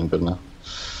feeling good now.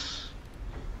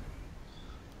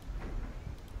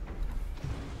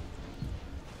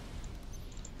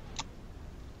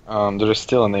 There is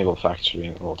still a naval factory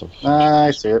in a lot of.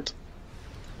 I see it.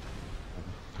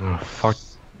 Oh, fuck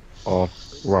off,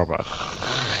 Robert.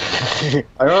 I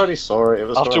already saw it. It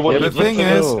was After going what to The you be- thing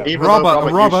did is, to Even Robert,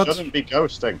 though, Robert. you shouldn't be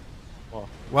ghosting.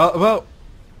 Well,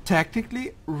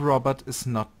 technically, Robert is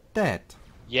not dead.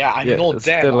 Yeah, I'm Yeah, not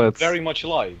dead. still I'm it's- very much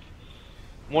alive.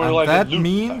 More And alive that than Luke.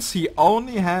 means he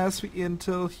only has the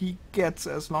intel he gets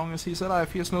as long as he's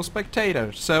alive. He is no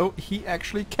spectator, so he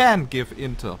actually can give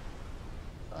intel.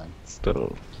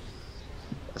 Still.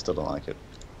 I still don't like it.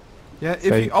 Yeah, if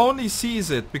Say- he only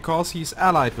sees it because he's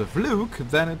allied with Luke,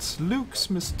 then it's Luke's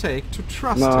mistake to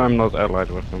trust No, him. I'm not allied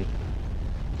with him.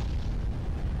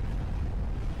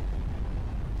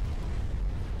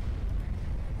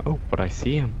 Oh, but I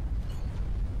see him.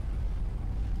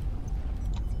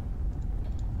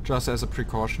 Just as a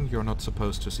precaution, you're not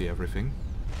supposed to see everything.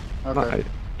 Okay,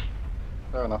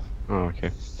 I- fair enough. Oh,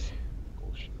 okay.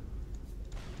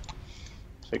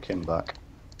 Take him back.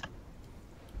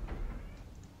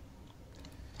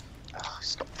 Oh,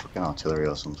 stop fucking artillery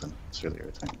or something. It's really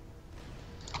irritating.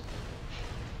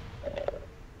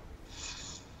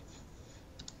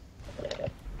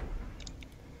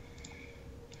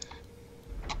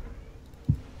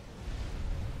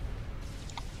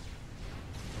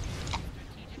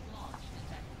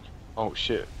 Oh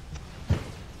shit.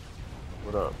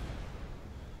 What up?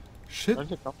 Shit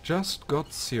Where'd it come? just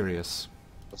got serious.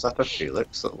 Was that a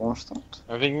Felix that launched that?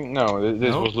 I think no.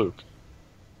 This No. was Luke.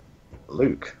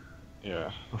 Luke.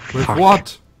 Yeah. With Fuck.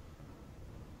 what?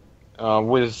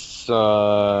 With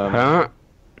Huh?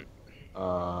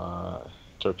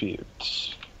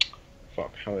 torpedoes.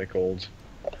 Fuck. How are they called?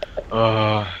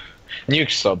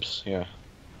 Nuke subs. Yeah.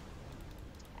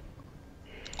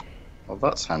 Well,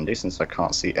 that's handy since I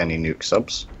can't see any nuke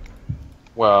subs.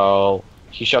 Well,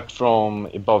 he shot from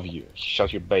above you. He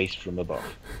shot your base from above,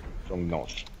 from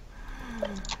north.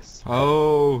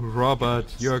 Oh,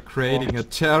 Robert, you're creating a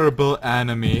terrible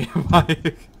enemy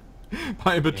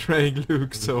by betraying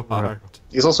Luke so hard.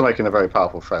 He's also making a very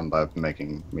powerful friend by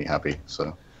making me happy,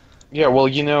 so... Yeah. Well,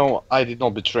 you know, I did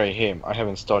not betray him. I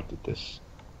haven't started this.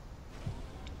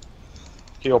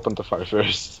 He opened the fire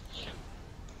first.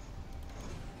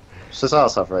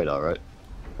 Cesars have radar, right?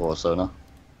 Or sonar?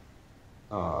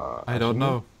 I don't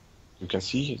know. You can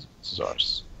see his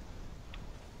Cesars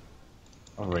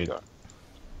on radar.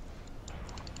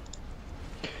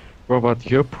 Robert,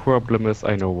 your problem is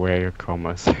I know where your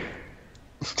comma is.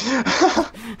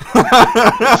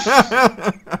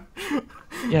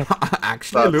 Yeah.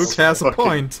 Actually, Luke has a fucking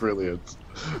point. Brilliant.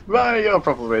 Well, your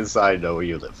problem is I know where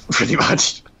you live, pretty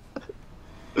much.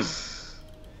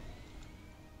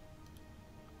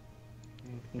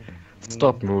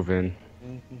 Stop moving.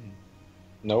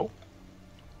 No.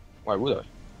 Why would I?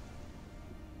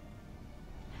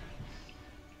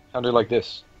 How do you like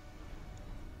this?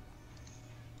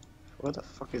 Where the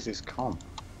fuck is his comm?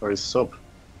 Or his sub?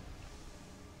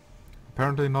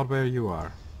 Apparently not where you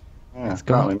are. Yeah,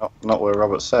 apparently not where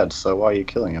Robert said, so why are you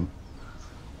killing him?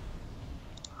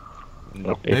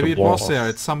 Maybe it was there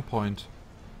at some point.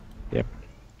 Yep.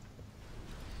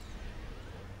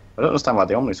 I don't understand why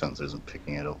the Omnisensor isn't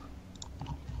picking it up.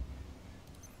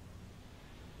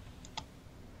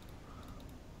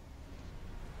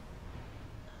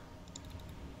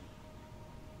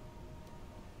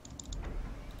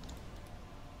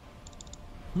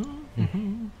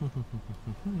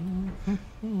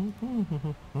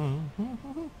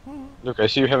 Look, I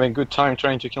see you having a good time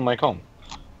trying to kill my comm.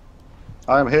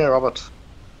 I am here, Robert.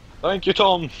 Thank you,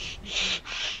 Tom.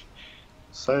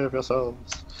 Save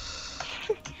yourselves.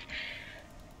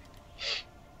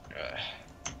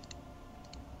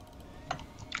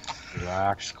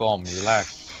 Relax, calm,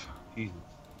 relax. Easy.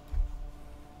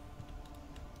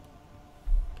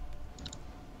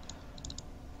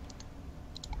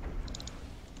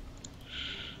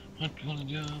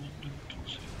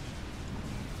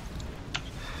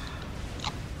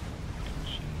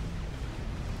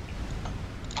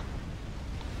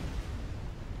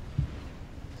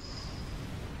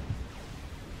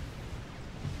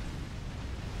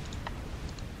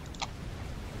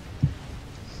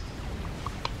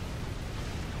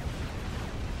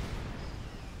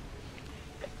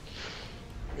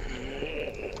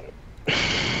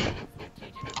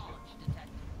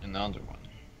 Another one.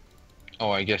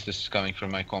 Oh, I guess this is coming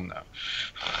from my comm now.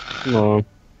 No.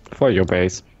 For your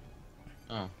base.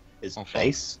 His Oh, fuck.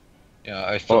 base? Yeah,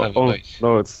 I still have a Oh, base.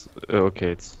 no, it's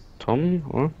okay. It's Tom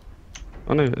or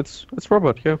oh no, it's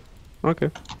Robert. Yeah.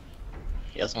 Okay.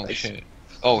 Yes, Oh base. shit.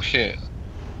 Oh shit.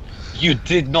 You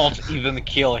did not even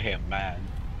kill him, man.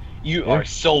 You Yeah. are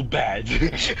so bad.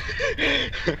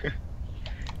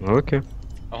 Okay.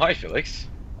 Oh, hi, Felix.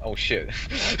 Oh shit.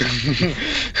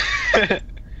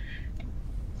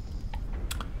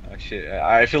 Oh shit.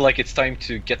 I feel like it's time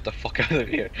to get the fuck out of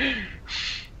here.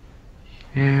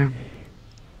 Yeah.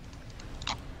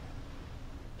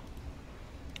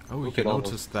 Oh, Look you at all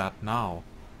noticed that now.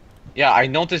 Yeah, I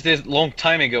noticed this long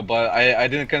time ago, but I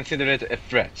didn't consider it a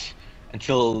threat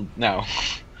until now.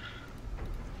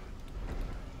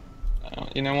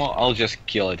 You know what? I'll just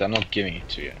kill it. I'm not giving it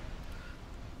to you.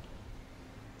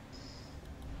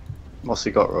 What's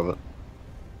he got, Robert?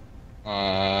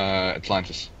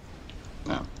 Atlantis.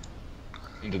 No.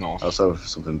 In the north. I was hoping for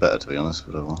something better, to be honest,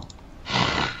 but well.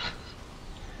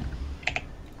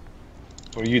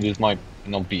 For you, this might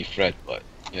not be a threat, but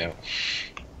you know,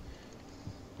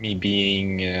 me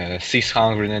being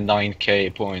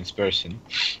 609k points person.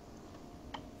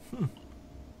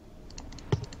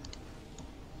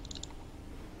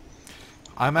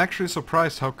 I'm actually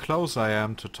surprised how close I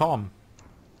am to Tom.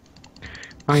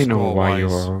 I know why you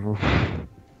Score-wise. are.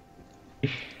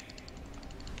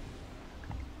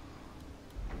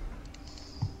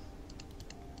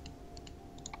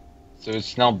 So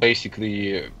it's now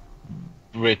basically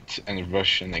Brit and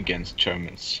Russian against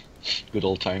Germans. Good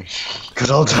old times.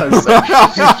 Good old times.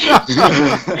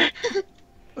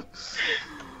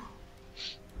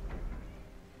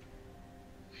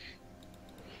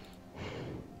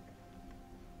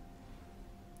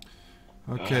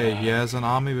 Okay, he has an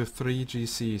army with 3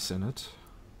 GCs in it.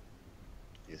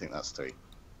 You think that's 3?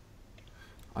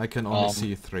 I can only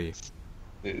see 3.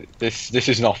 This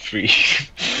is not free.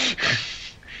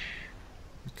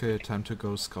 Okay, time to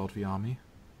go scout the army.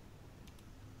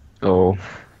 Oh.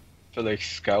 Felix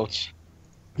scouts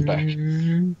back.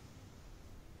 And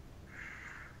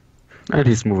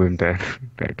he's moving back.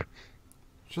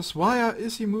 Just why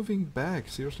is he moving back?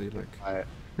 Seriously, like...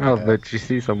 Oh, Yeah. the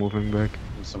GCs are moving back.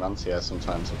 Some anti-air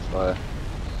sometimes with fire.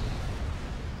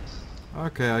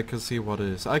 Okay, I can see what it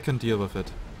is. I can deal with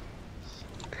it.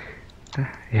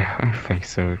 Yeah, I think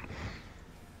so.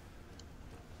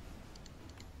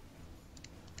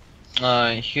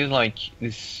 He like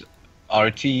this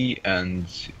RT and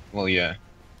well yeah,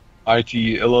 RT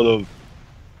a lot of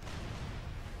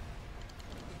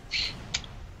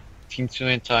Team 2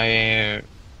 anti-air,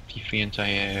 P3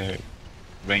 anti-air,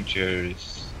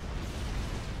 Rangers,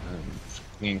 and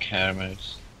Link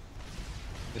Hammers.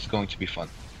 It's going to be fun.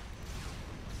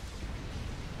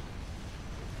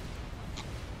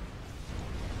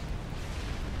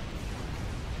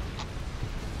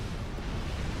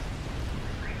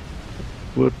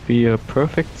 Would be a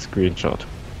perfect screenshot.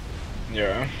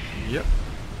 Yeah. Yep.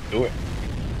 Do it.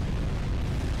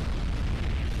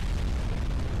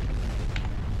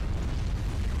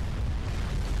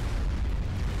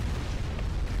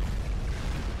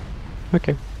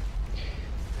 Okay.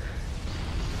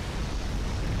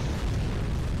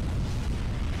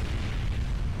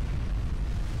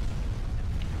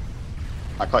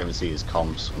 I can't even see his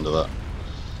comms under that.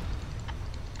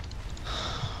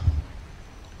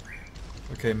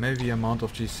 Okay, maybe the amount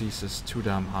of GCs is too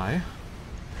damn high.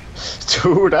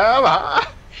 Too damn high!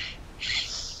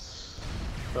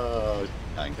 Oh,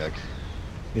 dang gag.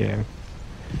 Yeah.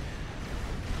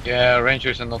 Yeah,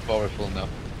 Rangers are not powerful enough.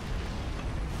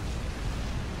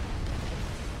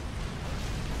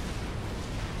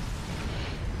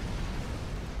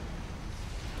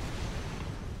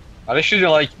 Are they shooting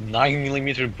like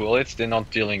 9mm bullets? They're not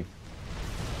dealing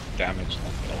damage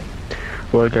at all.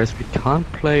 Well, guys, we can't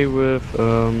play with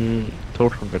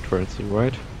total veterancy,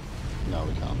 right? No,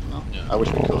 we can't, no. Yeah. I wish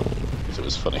we could, because it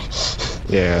was funny.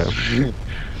 Yeah.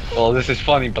 Well, this is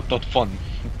funny, but not fun.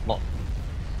 Not.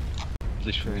 At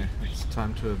least for me. Okay, it's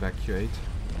time to evacuate.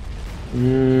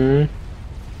 Mm.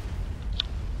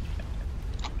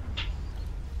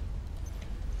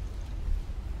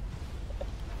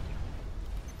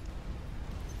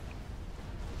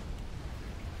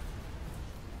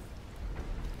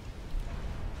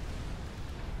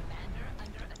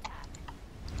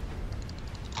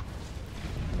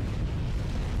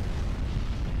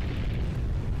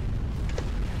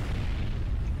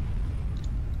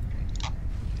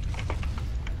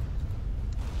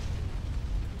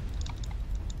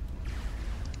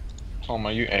 Tom,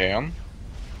 are you AM?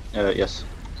 Yes.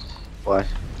 Why?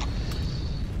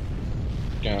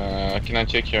 Can I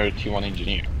take your T1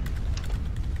 engineer?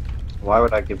 Why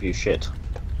would I give you shit?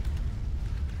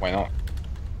 Why not?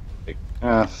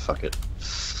 Ah, fuck it.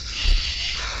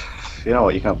 You know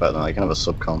what? You can have better than that. You can have a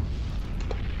subcom.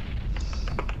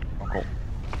 Oh, cool.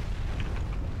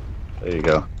 There you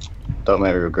go. Don't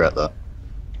make me regret that.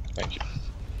 Thank you.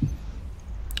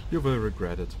 You will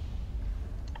regret it.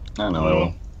 I know I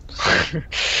will.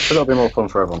 But it'll be more fun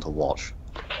for everyone to watch.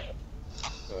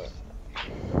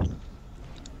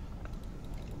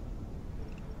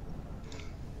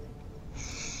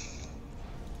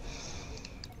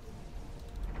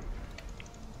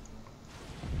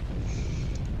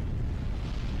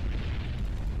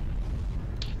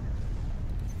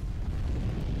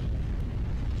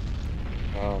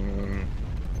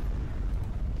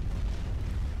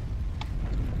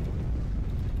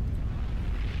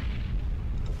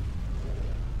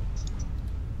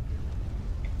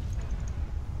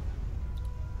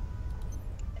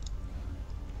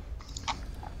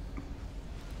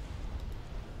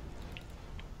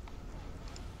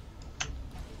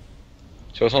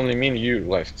 So it's only me and you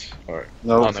left, or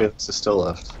No, no. Felix is still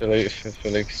left.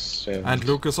 Felix And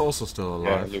Luke is also still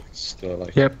yeah, alive. Luke is still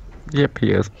alive. Yep, yep,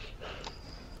 he is.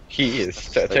 He is.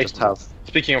 They just have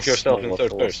Speaking of yourself in smaller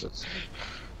third person. forces.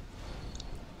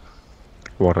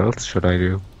 What else should I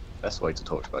do? Best way to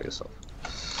talk about yourself.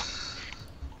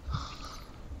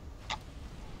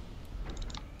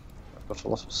 I've got a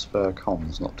lot of spare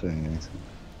comms not doing anything.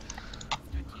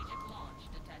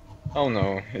 Oh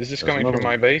no, is this There's coming from another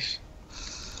my base?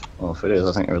 Well, if it is,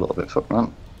 I think you're a little bit fucked,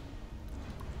 man.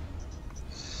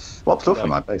 What blew up in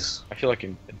my base? I feel like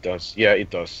it does. Yeah, it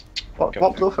does.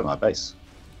 What blew up in my base?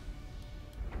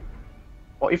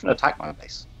 What even attacked my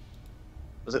base?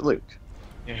 Was it Luke?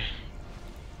 Yeah.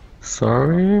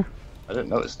 Sorry? I didn't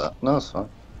notice that. No, it's fine.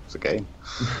 It's a game.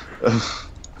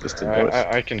 Just didn't notice.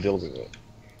 I can deal with it.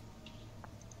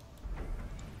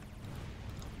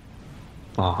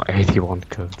 Oh, 81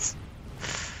 kills.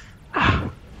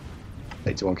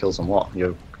 81 kills on what?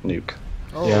 Your nuke.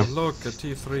 Oh, Yeah. look, a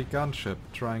T3 gunship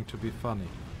trying to be funny.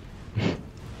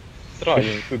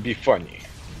 Trying to be funny.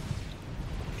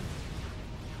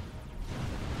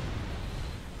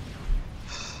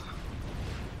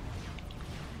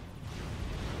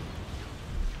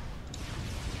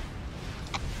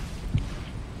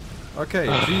 Okay,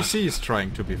 GC is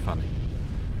trying to be funny.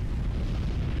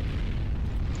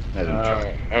 I didn't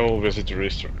try. I will visit the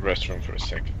restroom for a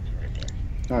second.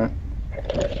 Alright.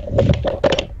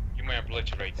 You may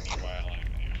obliterate me while I'm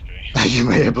AFK. You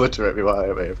may obliterate me while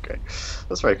I'm AFK.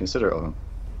 That's very considerate of him.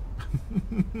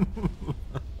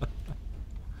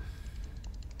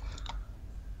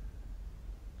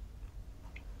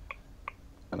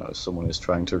 I know someone is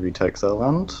trying to retake their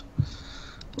land.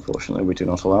 Unfortunately, we do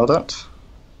not allow that.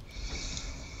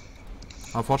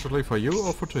 Unfortunately for you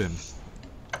or for him?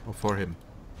 Or for him?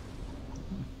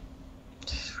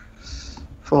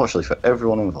 Fortunately for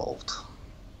everyone involved.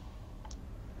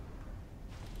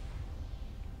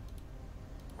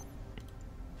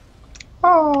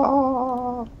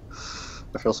 Ah!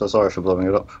 I feel so sorry for blowing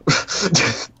it up.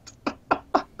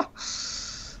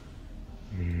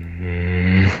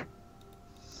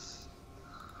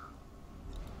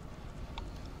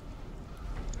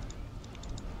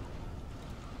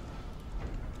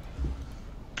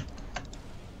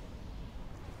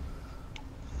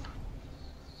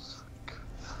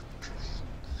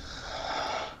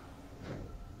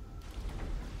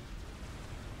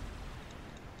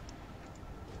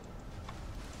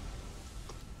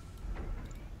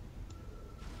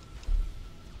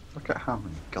 Look at how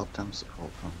many goddamn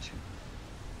support points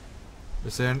you.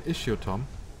 Is there an issue, Tom?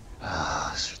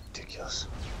 Ah, it's ridiculous.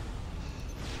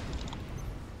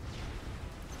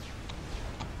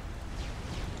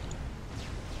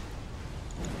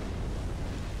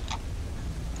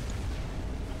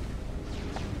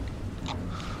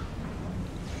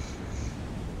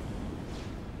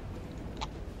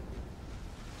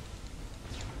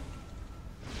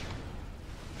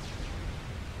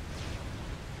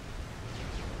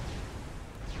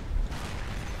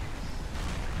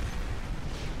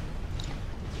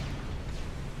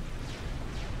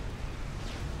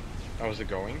 How's it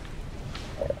going?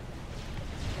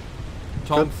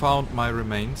 Tom found my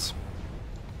remains.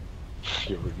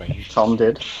 Your remains. Tom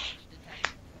did.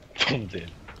 Tom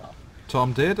did.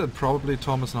 Tom did, and probably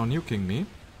Tom is now nuking me.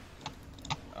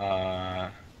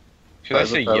 Should I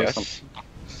say That was yes?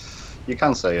 You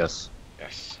can say yes.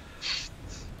 Yes.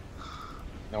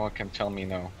 No one can tell me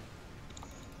no.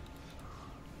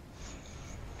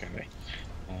 Okay.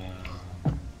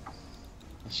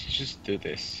 Let's just do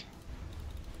this.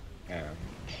 And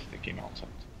the game outside.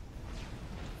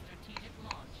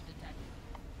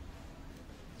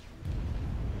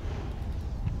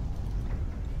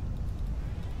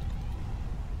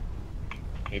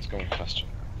 It's going faster.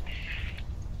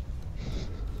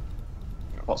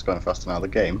 What's going faster now? The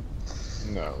game?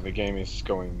 No, the game is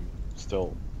going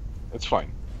still. It's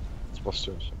fine. It's +2.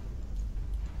 So.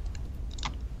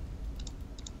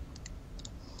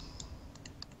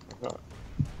 Like that.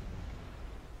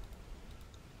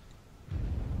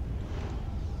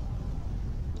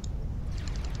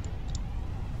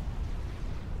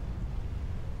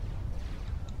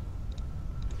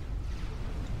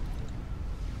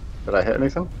 Did I hit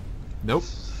anything? Nope.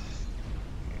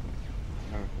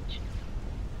 I don't think so.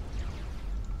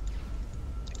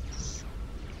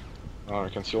 Oh, I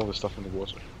can see all the stuff in the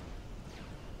water.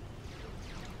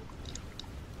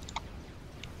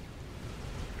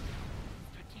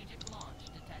 Strategic launch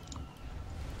detected.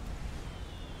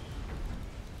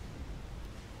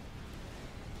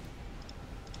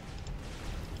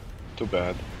 Too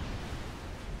bad.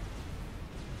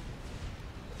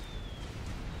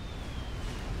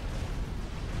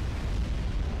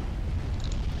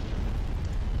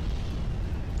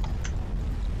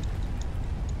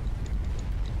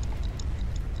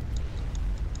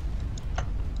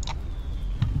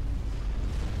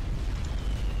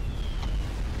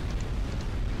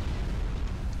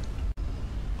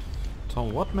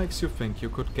 Tom, what makes you think you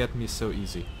could get me so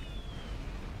easy?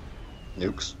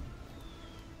 Nukes.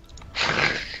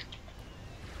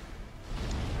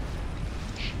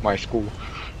 My school.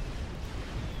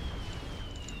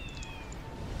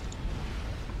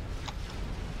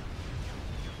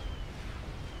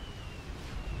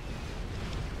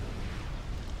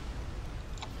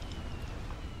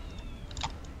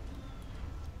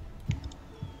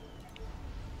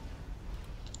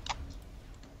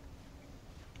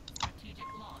 Strategic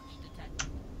launch detected.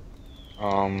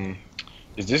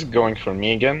 Is this going for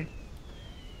me again?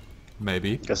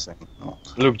 Maybe. Guessing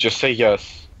not. Luke, just say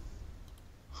yes.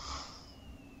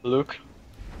 Luke?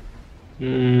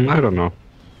 I don't know.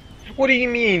 What do you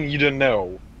mean you don't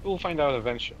know? We'll find out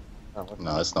eventually. Oh, what-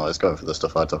 No, it's not. It's going for the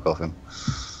stuff I took off him.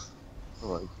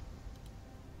 Alright.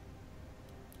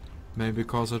 Maybe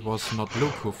because it was not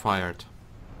Luke who fired.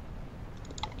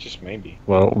 Just maybe.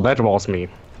 Well, that was me.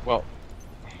 Well,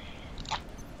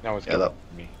 now it's Yeah, going that-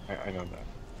 for me. I know that.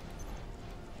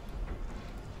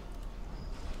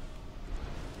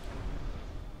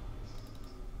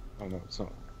 Oh no, it's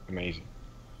not amazing.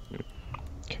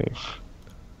 Okay.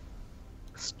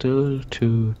 Still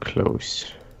too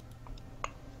close.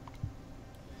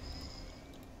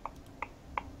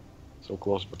 So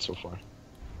close, but so far.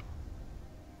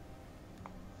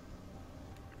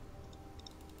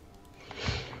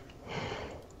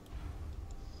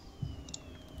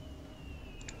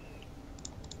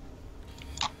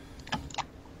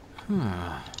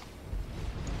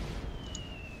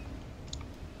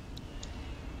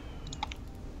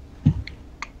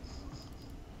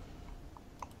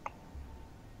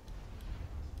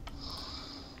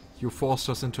 You forced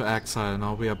us into exile,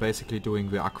 now we are basically doing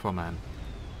the Aquaman.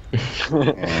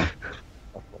 Yeah.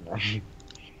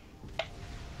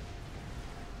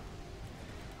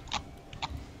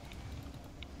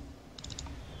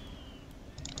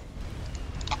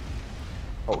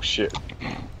 Oh shit.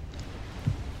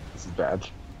 This is bad.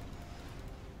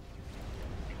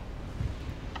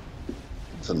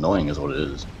 It's annoying is what it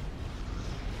is.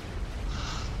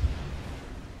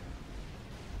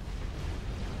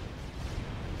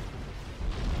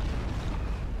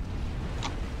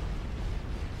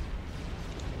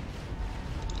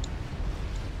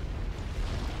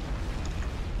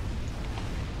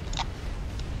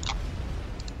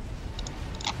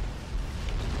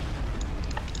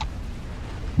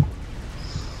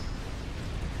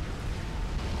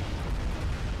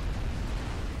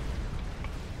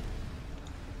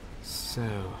 So...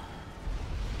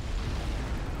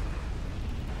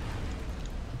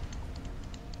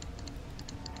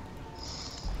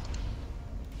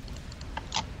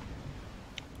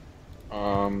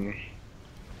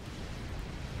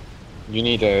 You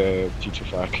need a T2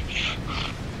 flag.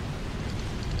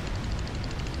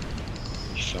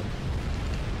 So,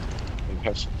 you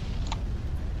have some.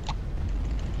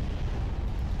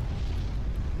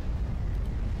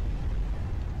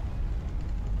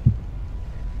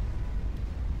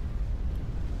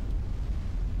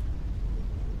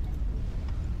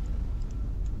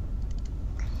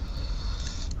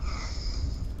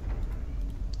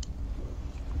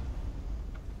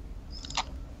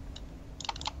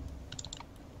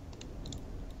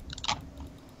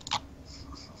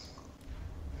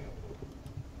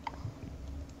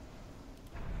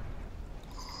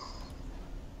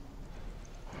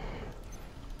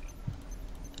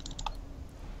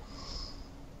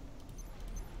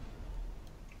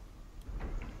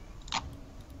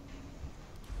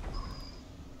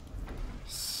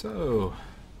 So...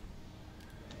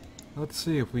 Let's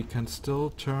see if we can still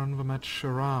turn the match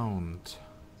around.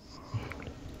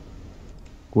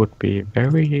 Would be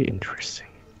very interesting.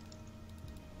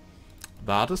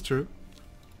 That is true.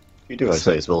 If you do what I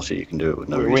say it's bullshit, you can do it with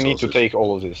no we resources. need to take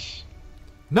all of this.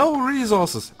 No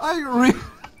resources! No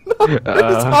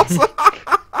Uh, resources!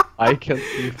 I can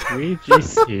see 3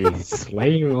 GCs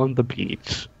laying on the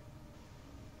beach.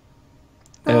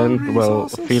 No And, well,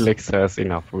 resources. Felix has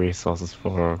enough resources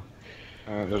for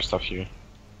There's stuff here.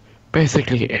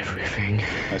 basically everything.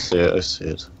 I see it, I see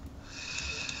it.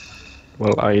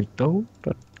 Well, I don't,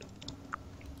 but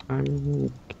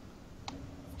I'm...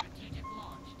 Strategic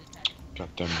launch detected. God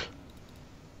damn it.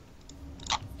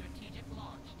 Strategic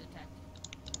launch detected.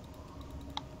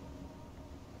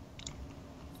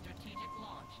 Strategic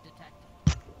launch detected.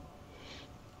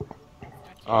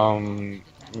 Strategic launch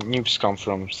detected. Nukes come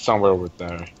from somewhere over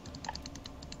there.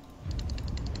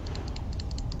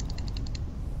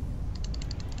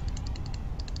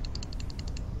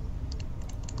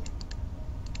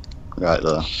 Right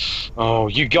there. Oh,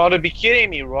 you gotta be kidding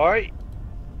me, right?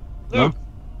 Luke!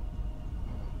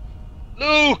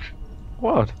 Luke!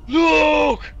 What?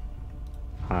 Luke!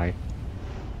 Hi.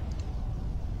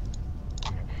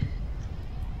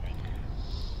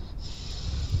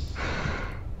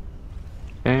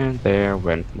 And there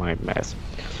went my mess.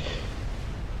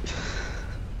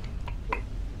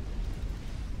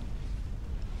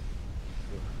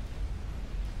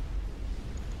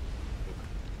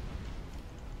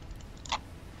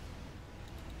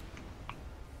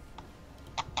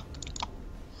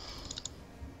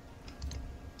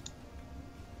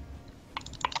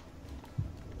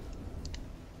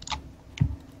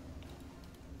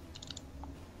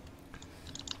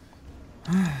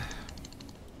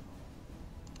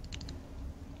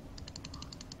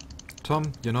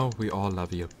 Tom, you know, we all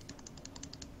love you.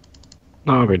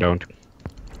 No, we don't.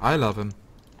 I love him.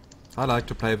 I like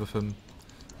to play with him.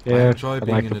 Yeah, enjoy I'd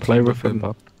being like in to a play team with with him, him.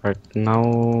 but right now,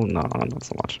 no, not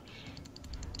so much.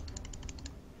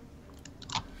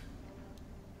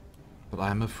 But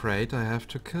I'm afraid I have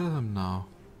to kill him now.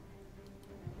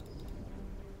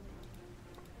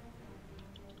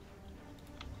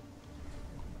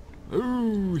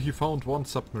 Ooh, he found one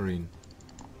submarine.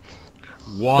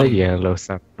 The One! yellow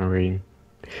submarine.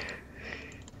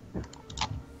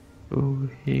 Ooh,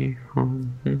 he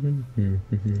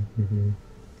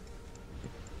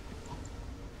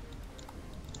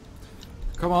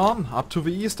Come on, up to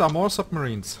the east are more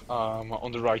submarines.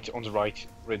 On the right,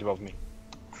 right above me.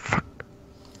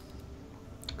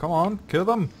 Come on, kill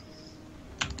them.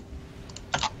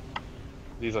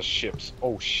 These are ships.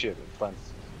 Oh shit,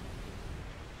 advanced.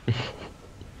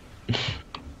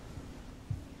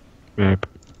 Yep.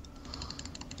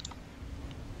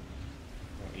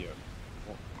 Yeah.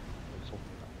 Oh, it's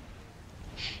open now.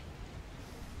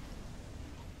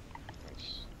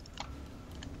 Nice.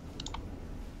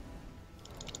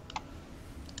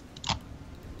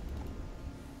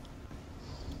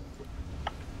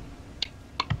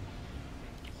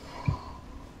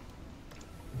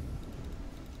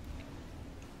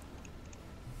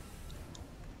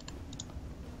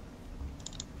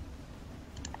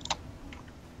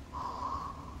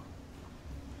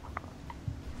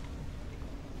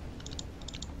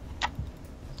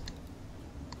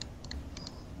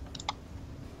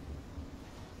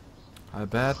 I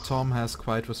bet Tom has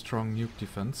quite a strong nuke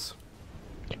defense.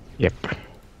 Yep.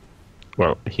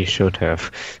 Well, he should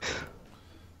have.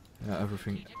 Yeah,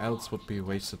 everything else would be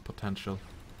wasted potential.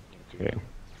 Okay.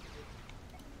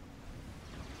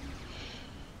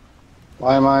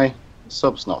 Why am I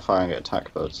subs not firing at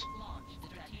attack boats? Launch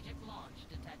detected. Strategic launch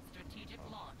detected. Strategic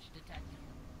launch detected.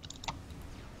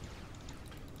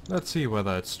 Let's see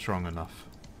whether it's strong enough.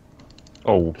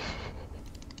 Oh.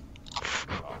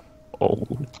 Oh.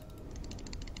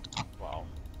 Wow.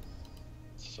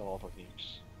 It's a lot of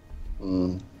nukes.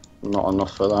 Not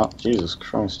enough for that. Jesus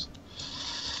Christ.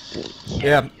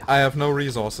 Yeah, I have no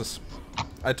resources.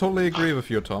 I totally agree with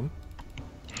you, Tom.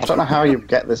 I don't know how you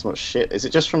get this much shit. Is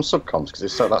it just from subcoms? Because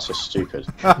if so, that's just stupid.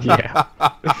 Yeah.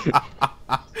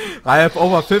 I have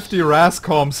over 50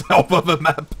 RASCOMs over the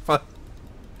map. But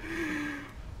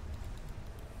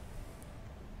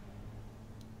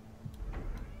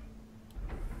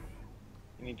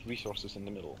You need resources in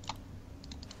the middle.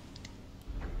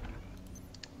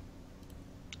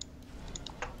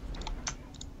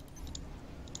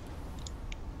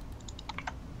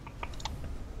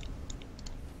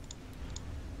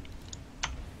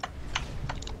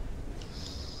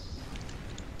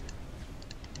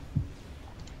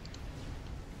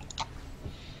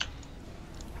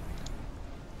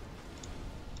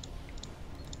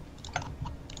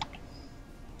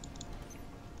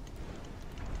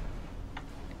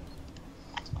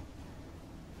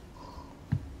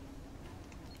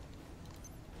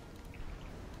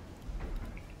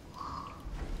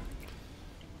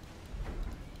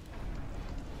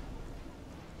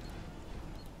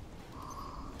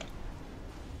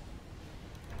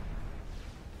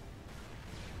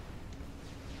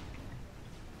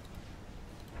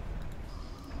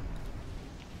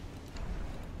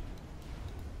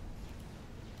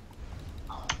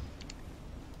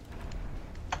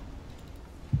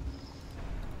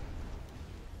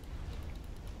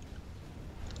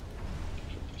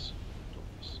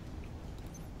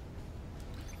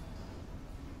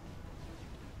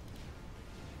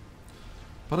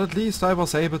 But at least I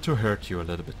was able to hurt you a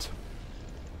little bit.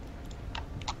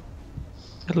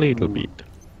 A little bit.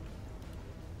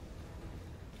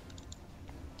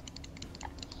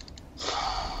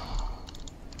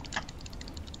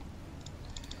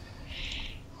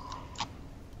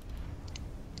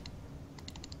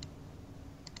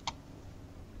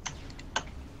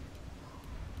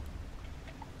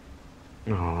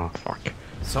 Oh, fuck.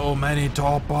 So many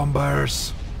top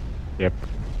bombers! Yep.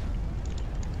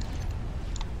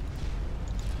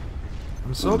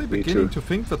 I'm slowly Me beginning too. to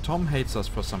think that Tom hates us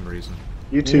for some reason.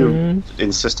 You two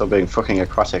insist on being fucking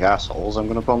aquatic assholes, I'm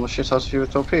gonna bomb the shit out of you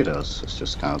with torpedoes. It's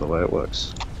just kind of the way it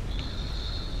works.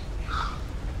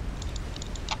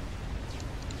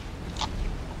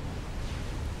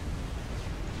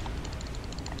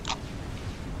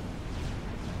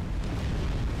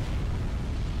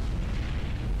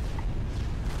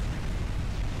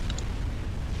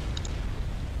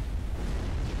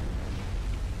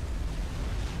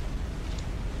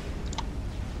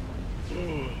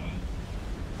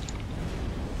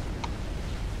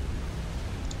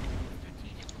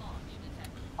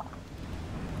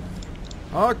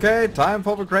 Okay, time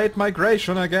for the great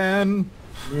migration again!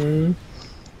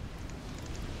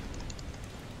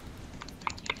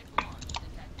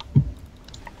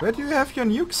 Where do you have your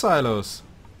nuke silos?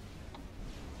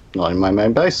 Not in my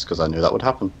main base, because I knew that would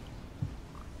happen.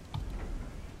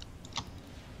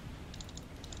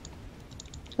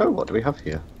 Oh, what do we have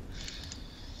here?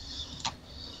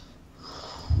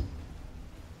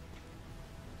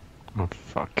 Oh,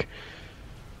 fuck.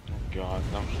 Oh god,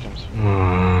 now he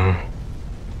comes.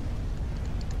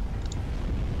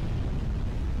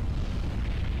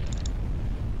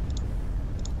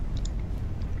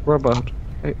 Robert,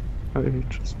 I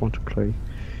just want to play.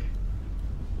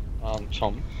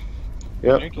 Tom,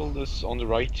 Yep. can you kill this on the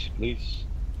right, please?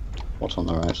 What's on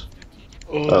the right?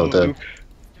 Oh, the- Luke.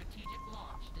 Strategic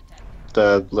launch detected.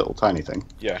 The little tiny thing.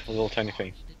 Yeah, a little tiny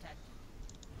thing.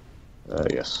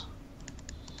 Detected. Yes.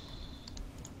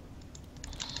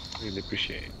 Really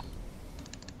appreciate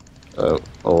it.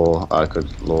 Or I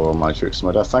could lure all my troops to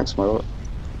my death. Thanks, my lord.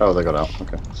 Oh, they got out.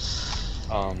 Okay.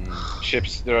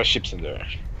 Ships. There are ships in there.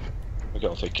 Okay,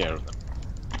 I'll take care of them.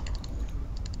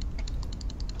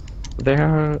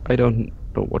 There, I don't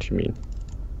know what you mean.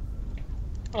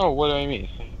 Oh, what do I mean?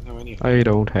 I have no idea. I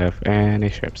don't have any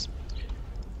ships.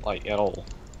 Like, at all.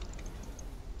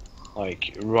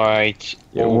 Like, right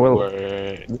Yeah, well,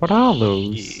 over what are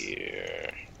those?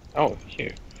 here. Oh,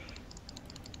 here.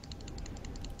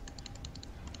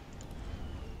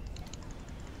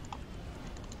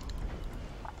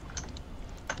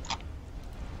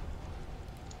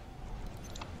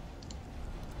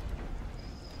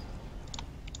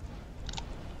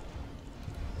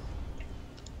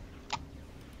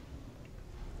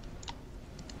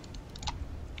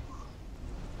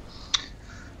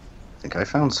 I think I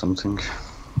found something.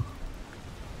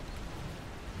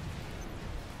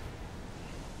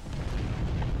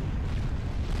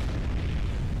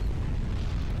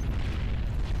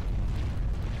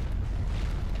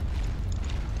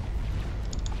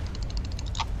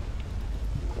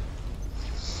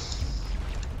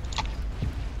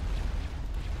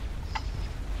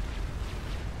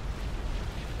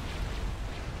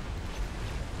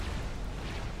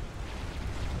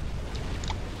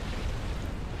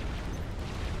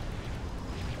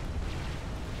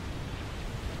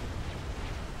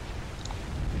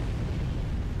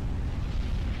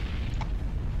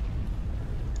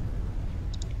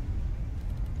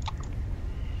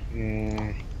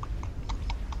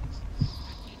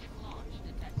 Strategic launch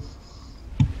detected.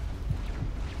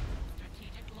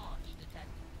 Strategic launch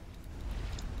detected.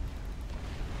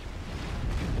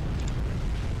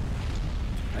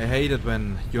 I hate it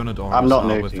when unit orders I'm not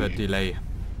are with nuking a you. delay.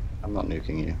 I'm not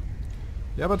nuking you.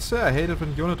 Yeah, but still, I hate it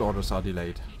when unit orders are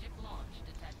delayed. Strategic launch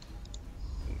detected.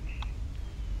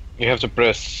 You have to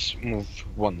press move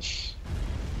once.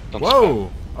 Don't spam.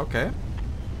 Whoa! Okay.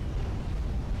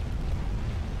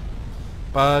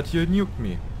 But you nuked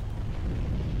me.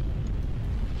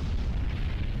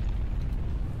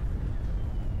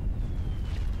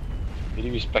 Did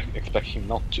you expect him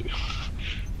not to?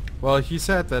 Well, he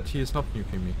said that he is not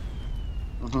nuking me.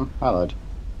 I lied.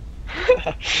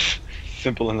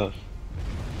 Simple enough.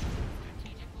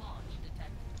 Strategic launch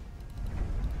detected.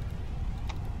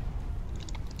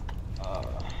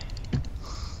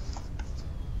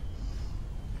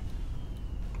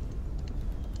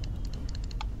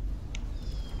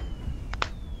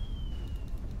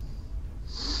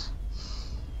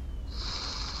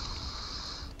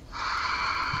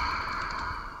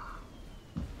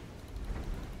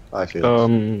 Bye, Felix.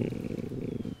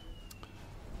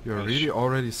 You're really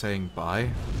already saying bye?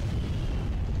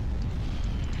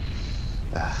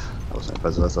 That wasn't as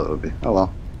impressive as I thought it would be. Oh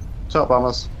well. Top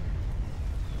bombers.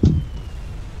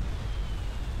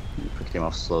 Picking him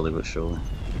off slowly but surely.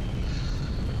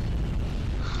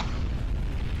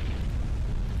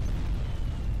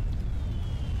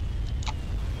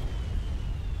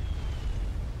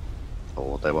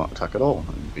 Or they won't attack at all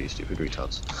and be stupid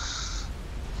retards.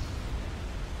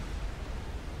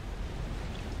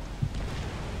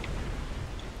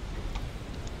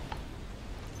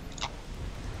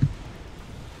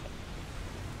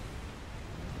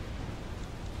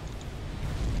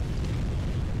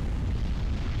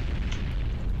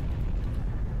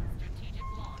 Strategic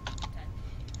launch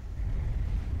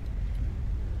detected.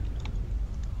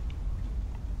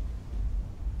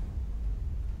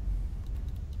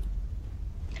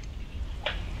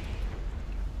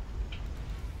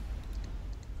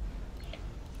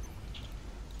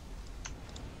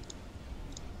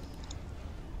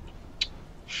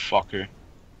 Fucker.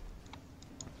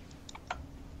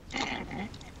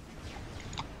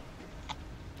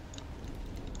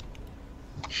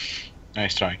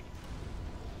 Nice try.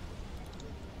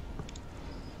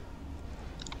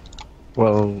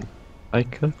 Well, I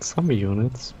killed some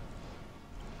units.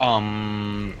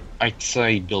 I'd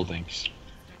say buildings.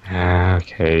 Ah,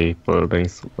 okay,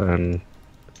 buildings then.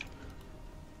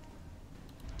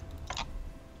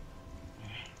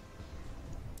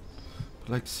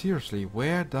 Like seriously,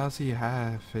 where does he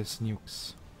have his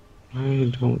nukes?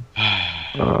 I don't.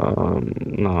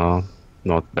 No,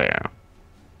 not there.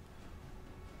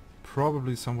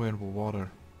 Probably somewhere in the water.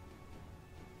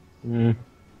 Hmm.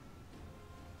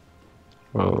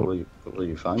 Well, Will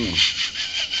you find them?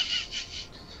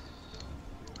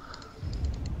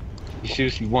 You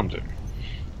seriously wonder?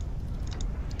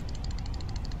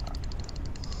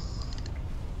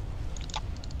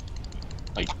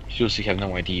 I seriously have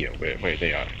no idea where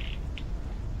they are.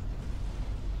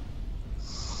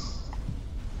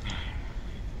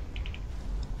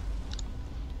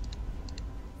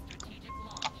 Strategic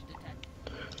launch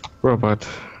detected. Robert,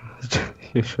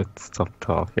 you should stop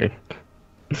talking.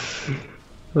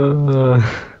 Uh,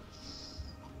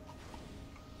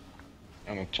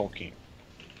 I'm not talking.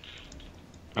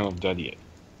 I'm not dead yet.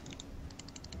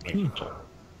 I can talk.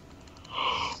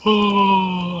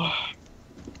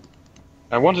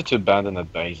 I wanted to abandon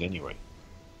that base anyway.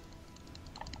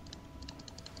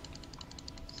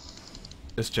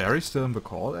 Is Jerry still in the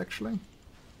call actually?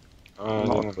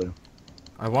 Not a clue.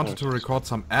 I wanted to record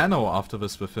some Anno after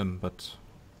this with him, but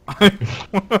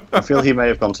I feel he may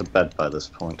have gone to bed by this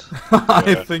point.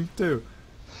 I think too.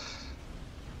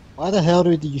 Why the hell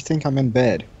do you think I'm in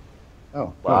bed?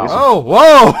 Oh, Wow. Oh,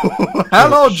 whoa!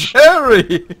 Hello,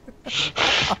 Jerry!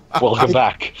 Welcome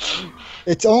back.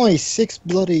 It's only 6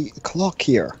 bloody o'clock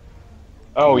here.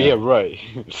 Oh yeah, right.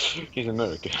 He's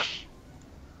America.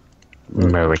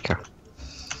 America.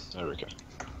 America.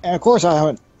 And of course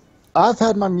I've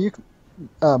had my mic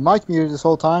muted this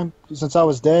whole time since I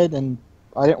was dead, and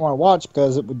I didn't want to watch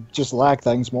because it would just lag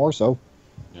things more, so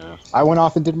Yeah. I went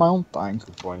off and did my own thing.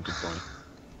 Good point. Good point.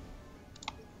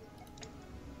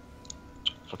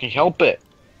 Fucking help it,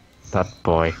 That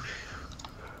boy.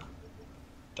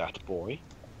 that boy.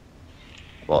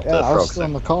 What, Yeah, the I frog was still on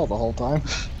thing? the call the whole time.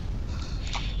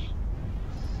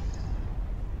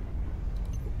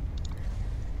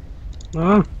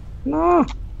 No, no.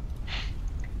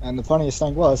 And the funniest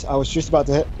thing was, I was just about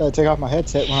to take off my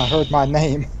headset when I heard my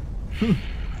name.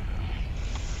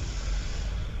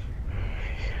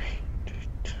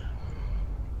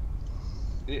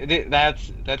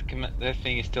 That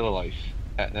thing is still alive.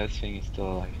 That thing is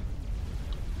still alive.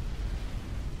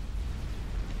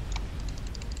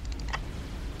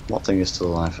 What thing is still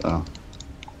alive? Oh.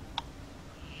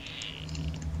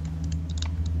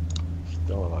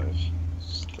 Still alive.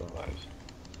 Still alive.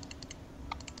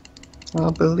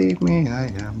 Oh, believe me, I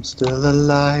am still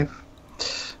alive.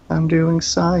 I'm doing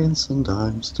science and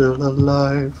I'm still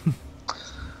alive.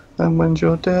 And when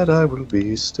you're dead, I will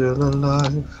be still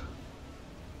alive.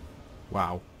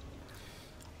 Wow.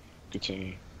 Good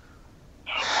singing.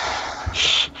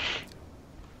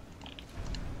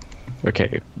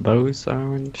 Okay, those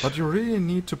aren't. But you really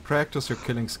need to practice your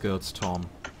killing skills, Tom.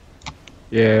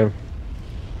 Yeah.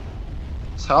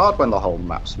 It's hard when the whole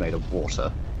map's made of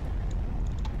water.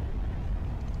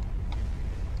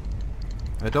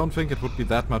 I don't think it would be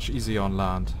that much easier on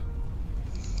land.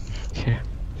 Yeah.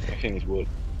 I think it would.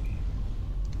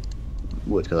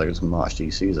 Would, because I could just march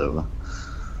DCs over.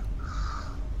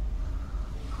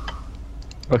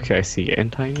 Okay, I see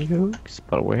anti-nukes,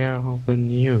 but where are the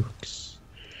nukes?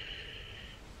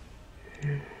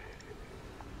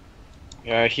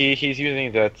 Yeah, he's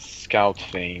using that scout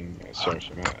thing, surf.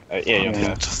 Yeah,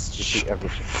 that. You see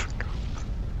everything.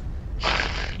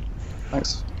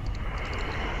 Thanks.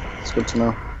 It's good to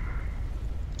know.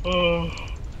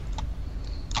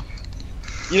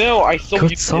 You know, I saw you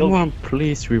Could someone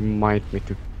please remind me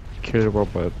to kill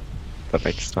Robert the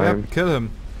next time? Yep, kill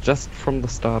him. Just from the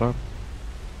startup.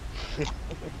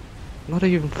 Not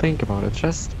even think about it,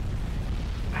 just...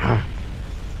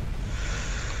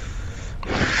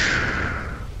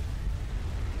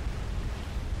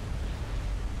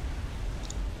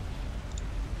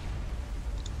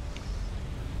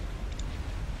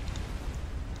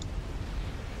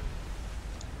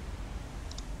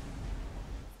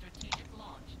 Strategic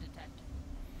launch detected.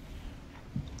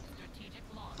 Strategic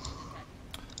launch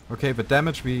detected. Okay, the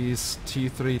damage these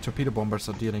T3 torpedo bombers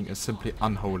are dealing is simply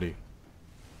unholy.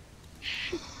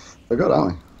 They're good,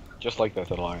 aren't just like that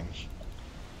alliance.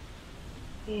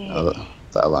 they? Oh,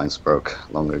 that alliance broke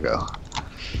long ago.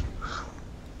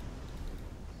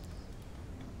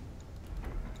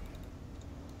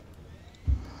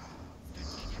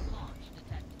 Strategic launch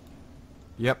detected.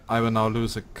 Yep, I will now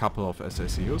lose a couple of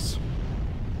SACUs.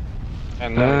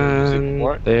 And then And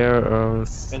what? there are...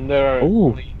 And there are Ooh,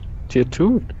 only tier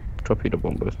 2 torpedo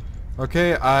bombers.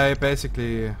 Okay, I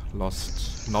basically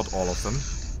lost not all of them.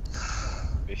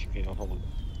 basically not all of them.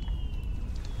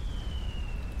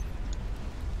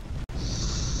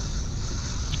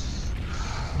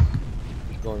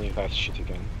 He's going in fast shit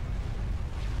again.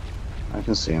 I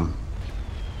can see him.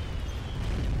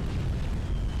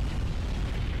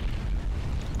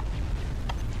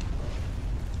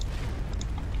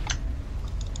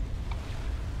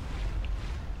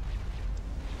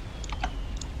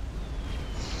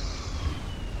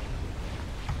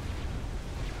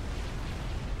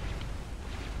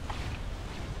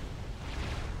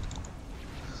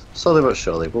 Slowly but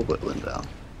surely, we'll whittle him down.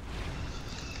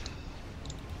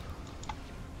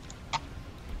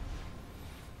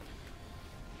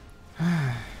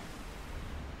 I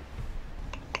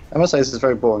must say this is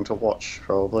very boring to watch,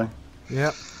 probably.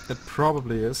 Yeah, it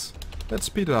probably is. Let's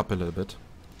speed it up a little bit.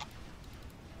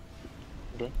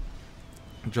 Okay.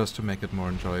 Just to make it more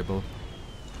enjoyable.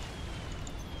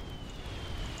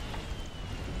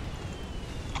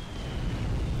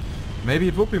 Maybe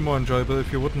it would be more enjoyable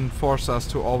if you wouldn't force us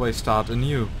to always start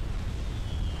anew.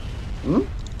 Hmm?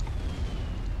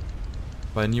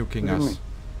 By nuking What do you us. mean?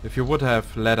 If you would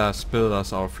have let us build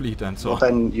us our fleet and so Well,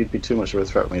 on. then you'd be too much of a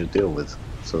threat for me to deal with,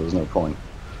 so there's no point.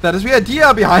 That is the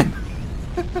idea behind!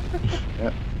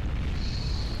 Yeah.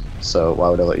 So why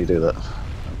would I let you do that?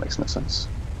 That makes no sense.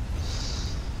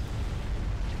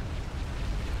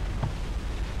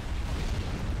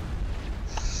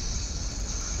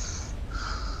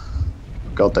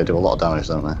 God, they do a lot of damage,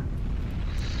 don't they?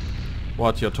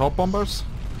 What, your top bombers?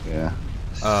 Yeah.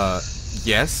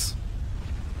 Yes.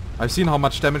 I've seen how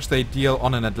much damage they deal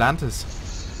on an Atlantis.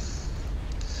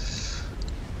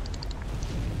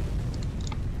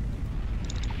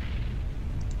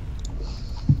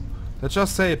 Let's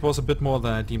just say it was a bit more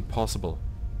than I deemed possible.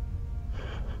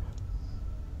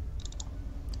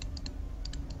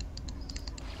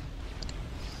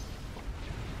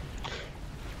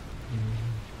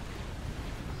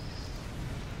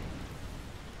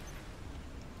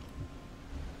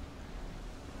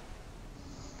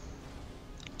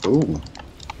 Ooh.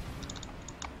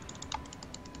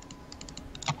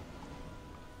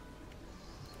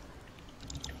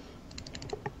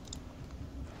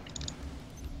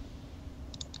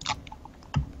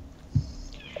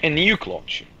 A nuke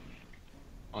launcher.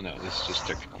 Oh no, this is just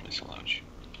tactical missile launch.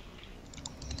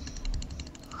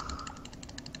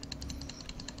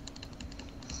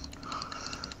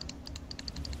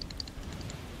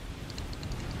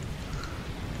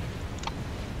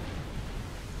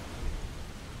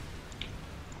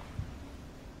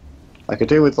 I could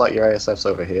do with like your ASFs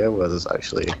over here, where there's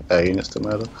actually air units to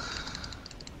murder.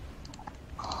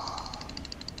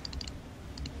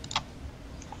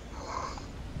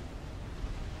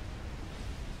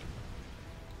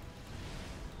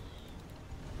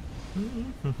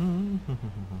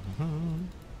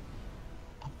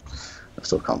 I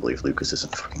still can't believe Lucas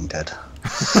isn't fucking dead.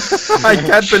 I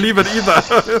can't believe it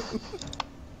either!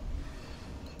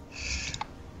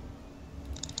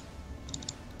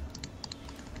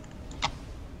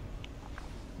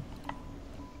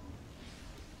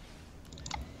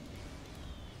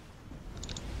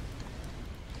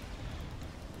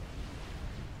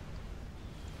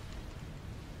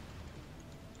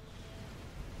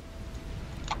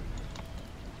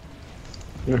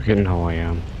 You're kidding how I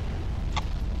am.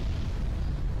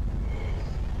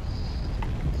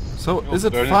 So, Oh, is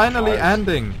it burning finally fires.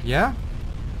 ending? Yeah?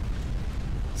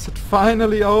 Is it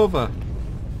finally over?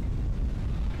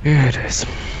 Yeah, it is.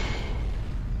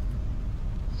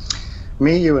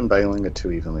 Me, you, and Bailing are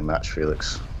too evenly matched,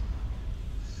 Felix.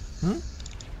 Hmm?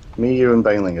 Me, you, and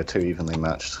Bailing are too evenly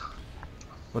matched.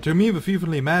 What do you mean with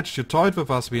evenly matched? You toyed with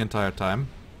us the entire time.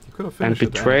 You could have And finished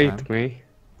it betrayed anytime. me.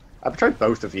 I betrayed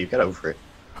both of you, get over it.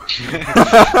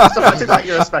 Stop acting like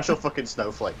you're a special fucking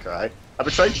snowflake, right? I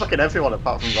betrayed fucking everyone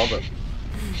apart from Robert.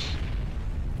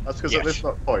 That's because at this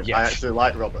point, I actually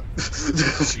like Robert.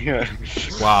 Yeah.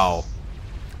 Wow.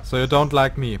 So you don't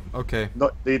like me? Okay.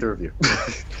 Not neither of you.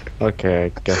 Okay, I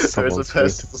guess There is a someone's going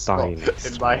personal to spot die next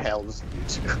in my hells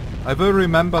future. I will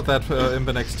remember that in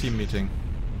the next team meeting.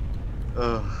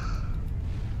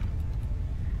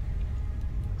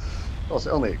 Also,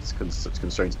 it only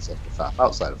constrains itself to FAF.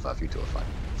 Outside of FAF, you two are fine.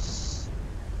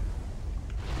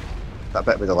 That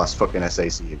better be the last fucking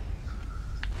SACU.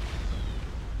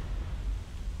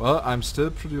 Well, I'm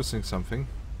still producing something.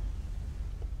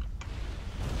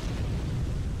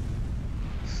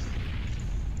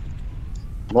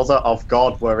 Mother of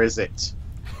God, where is it?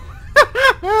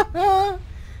 Don't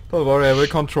worry, I will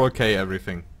control K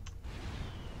everything.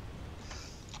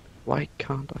 Why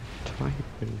can't I type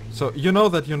in? So you know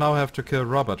that you now have to kill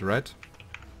Robert, right?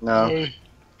 No.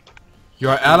 You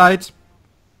are allied?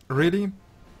 Really?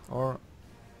 Or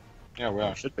Yeah, we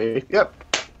are. Should be. Yep.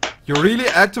 you really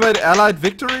activate allied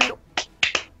victory?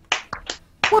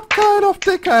 What kind of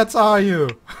dickheads are you?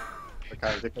 The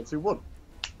kind of dickheads who won.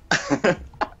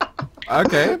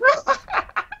 Okay.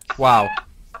 Wow.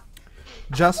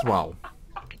 Just wow.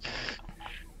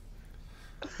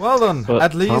 Well then, But,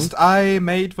 at least I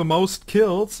made the most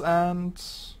kills and...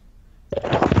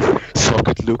 Suck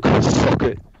it, Luke. Suck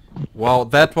it. Wow,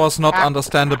 that was not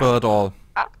understandable at all.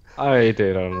 I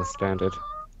did understand it.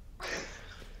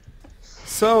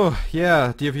 So,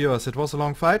 yeah, dear viewers, it was a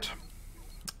long fight.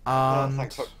 And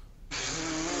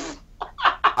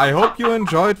I hope you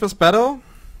enjoyed this battle.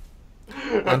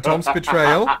 And Tom's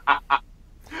betrayal.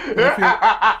 If you...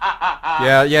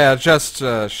 Yeah, just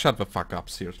shut the fuck up,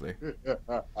 seriously.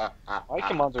 My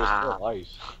commander is still alive.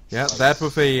 Yeah, that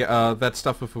with a that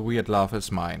stuff with a weird laugh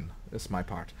is mine. Is my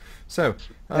part. So,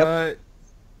 yeah,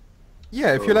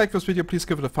 if you like this video, please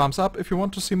give it a thumbs up. If you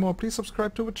want to see more, please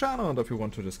subscribe to the channel. And if you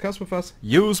want to discuss with us,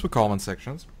 use the comment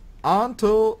sections.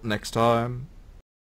 Until next time.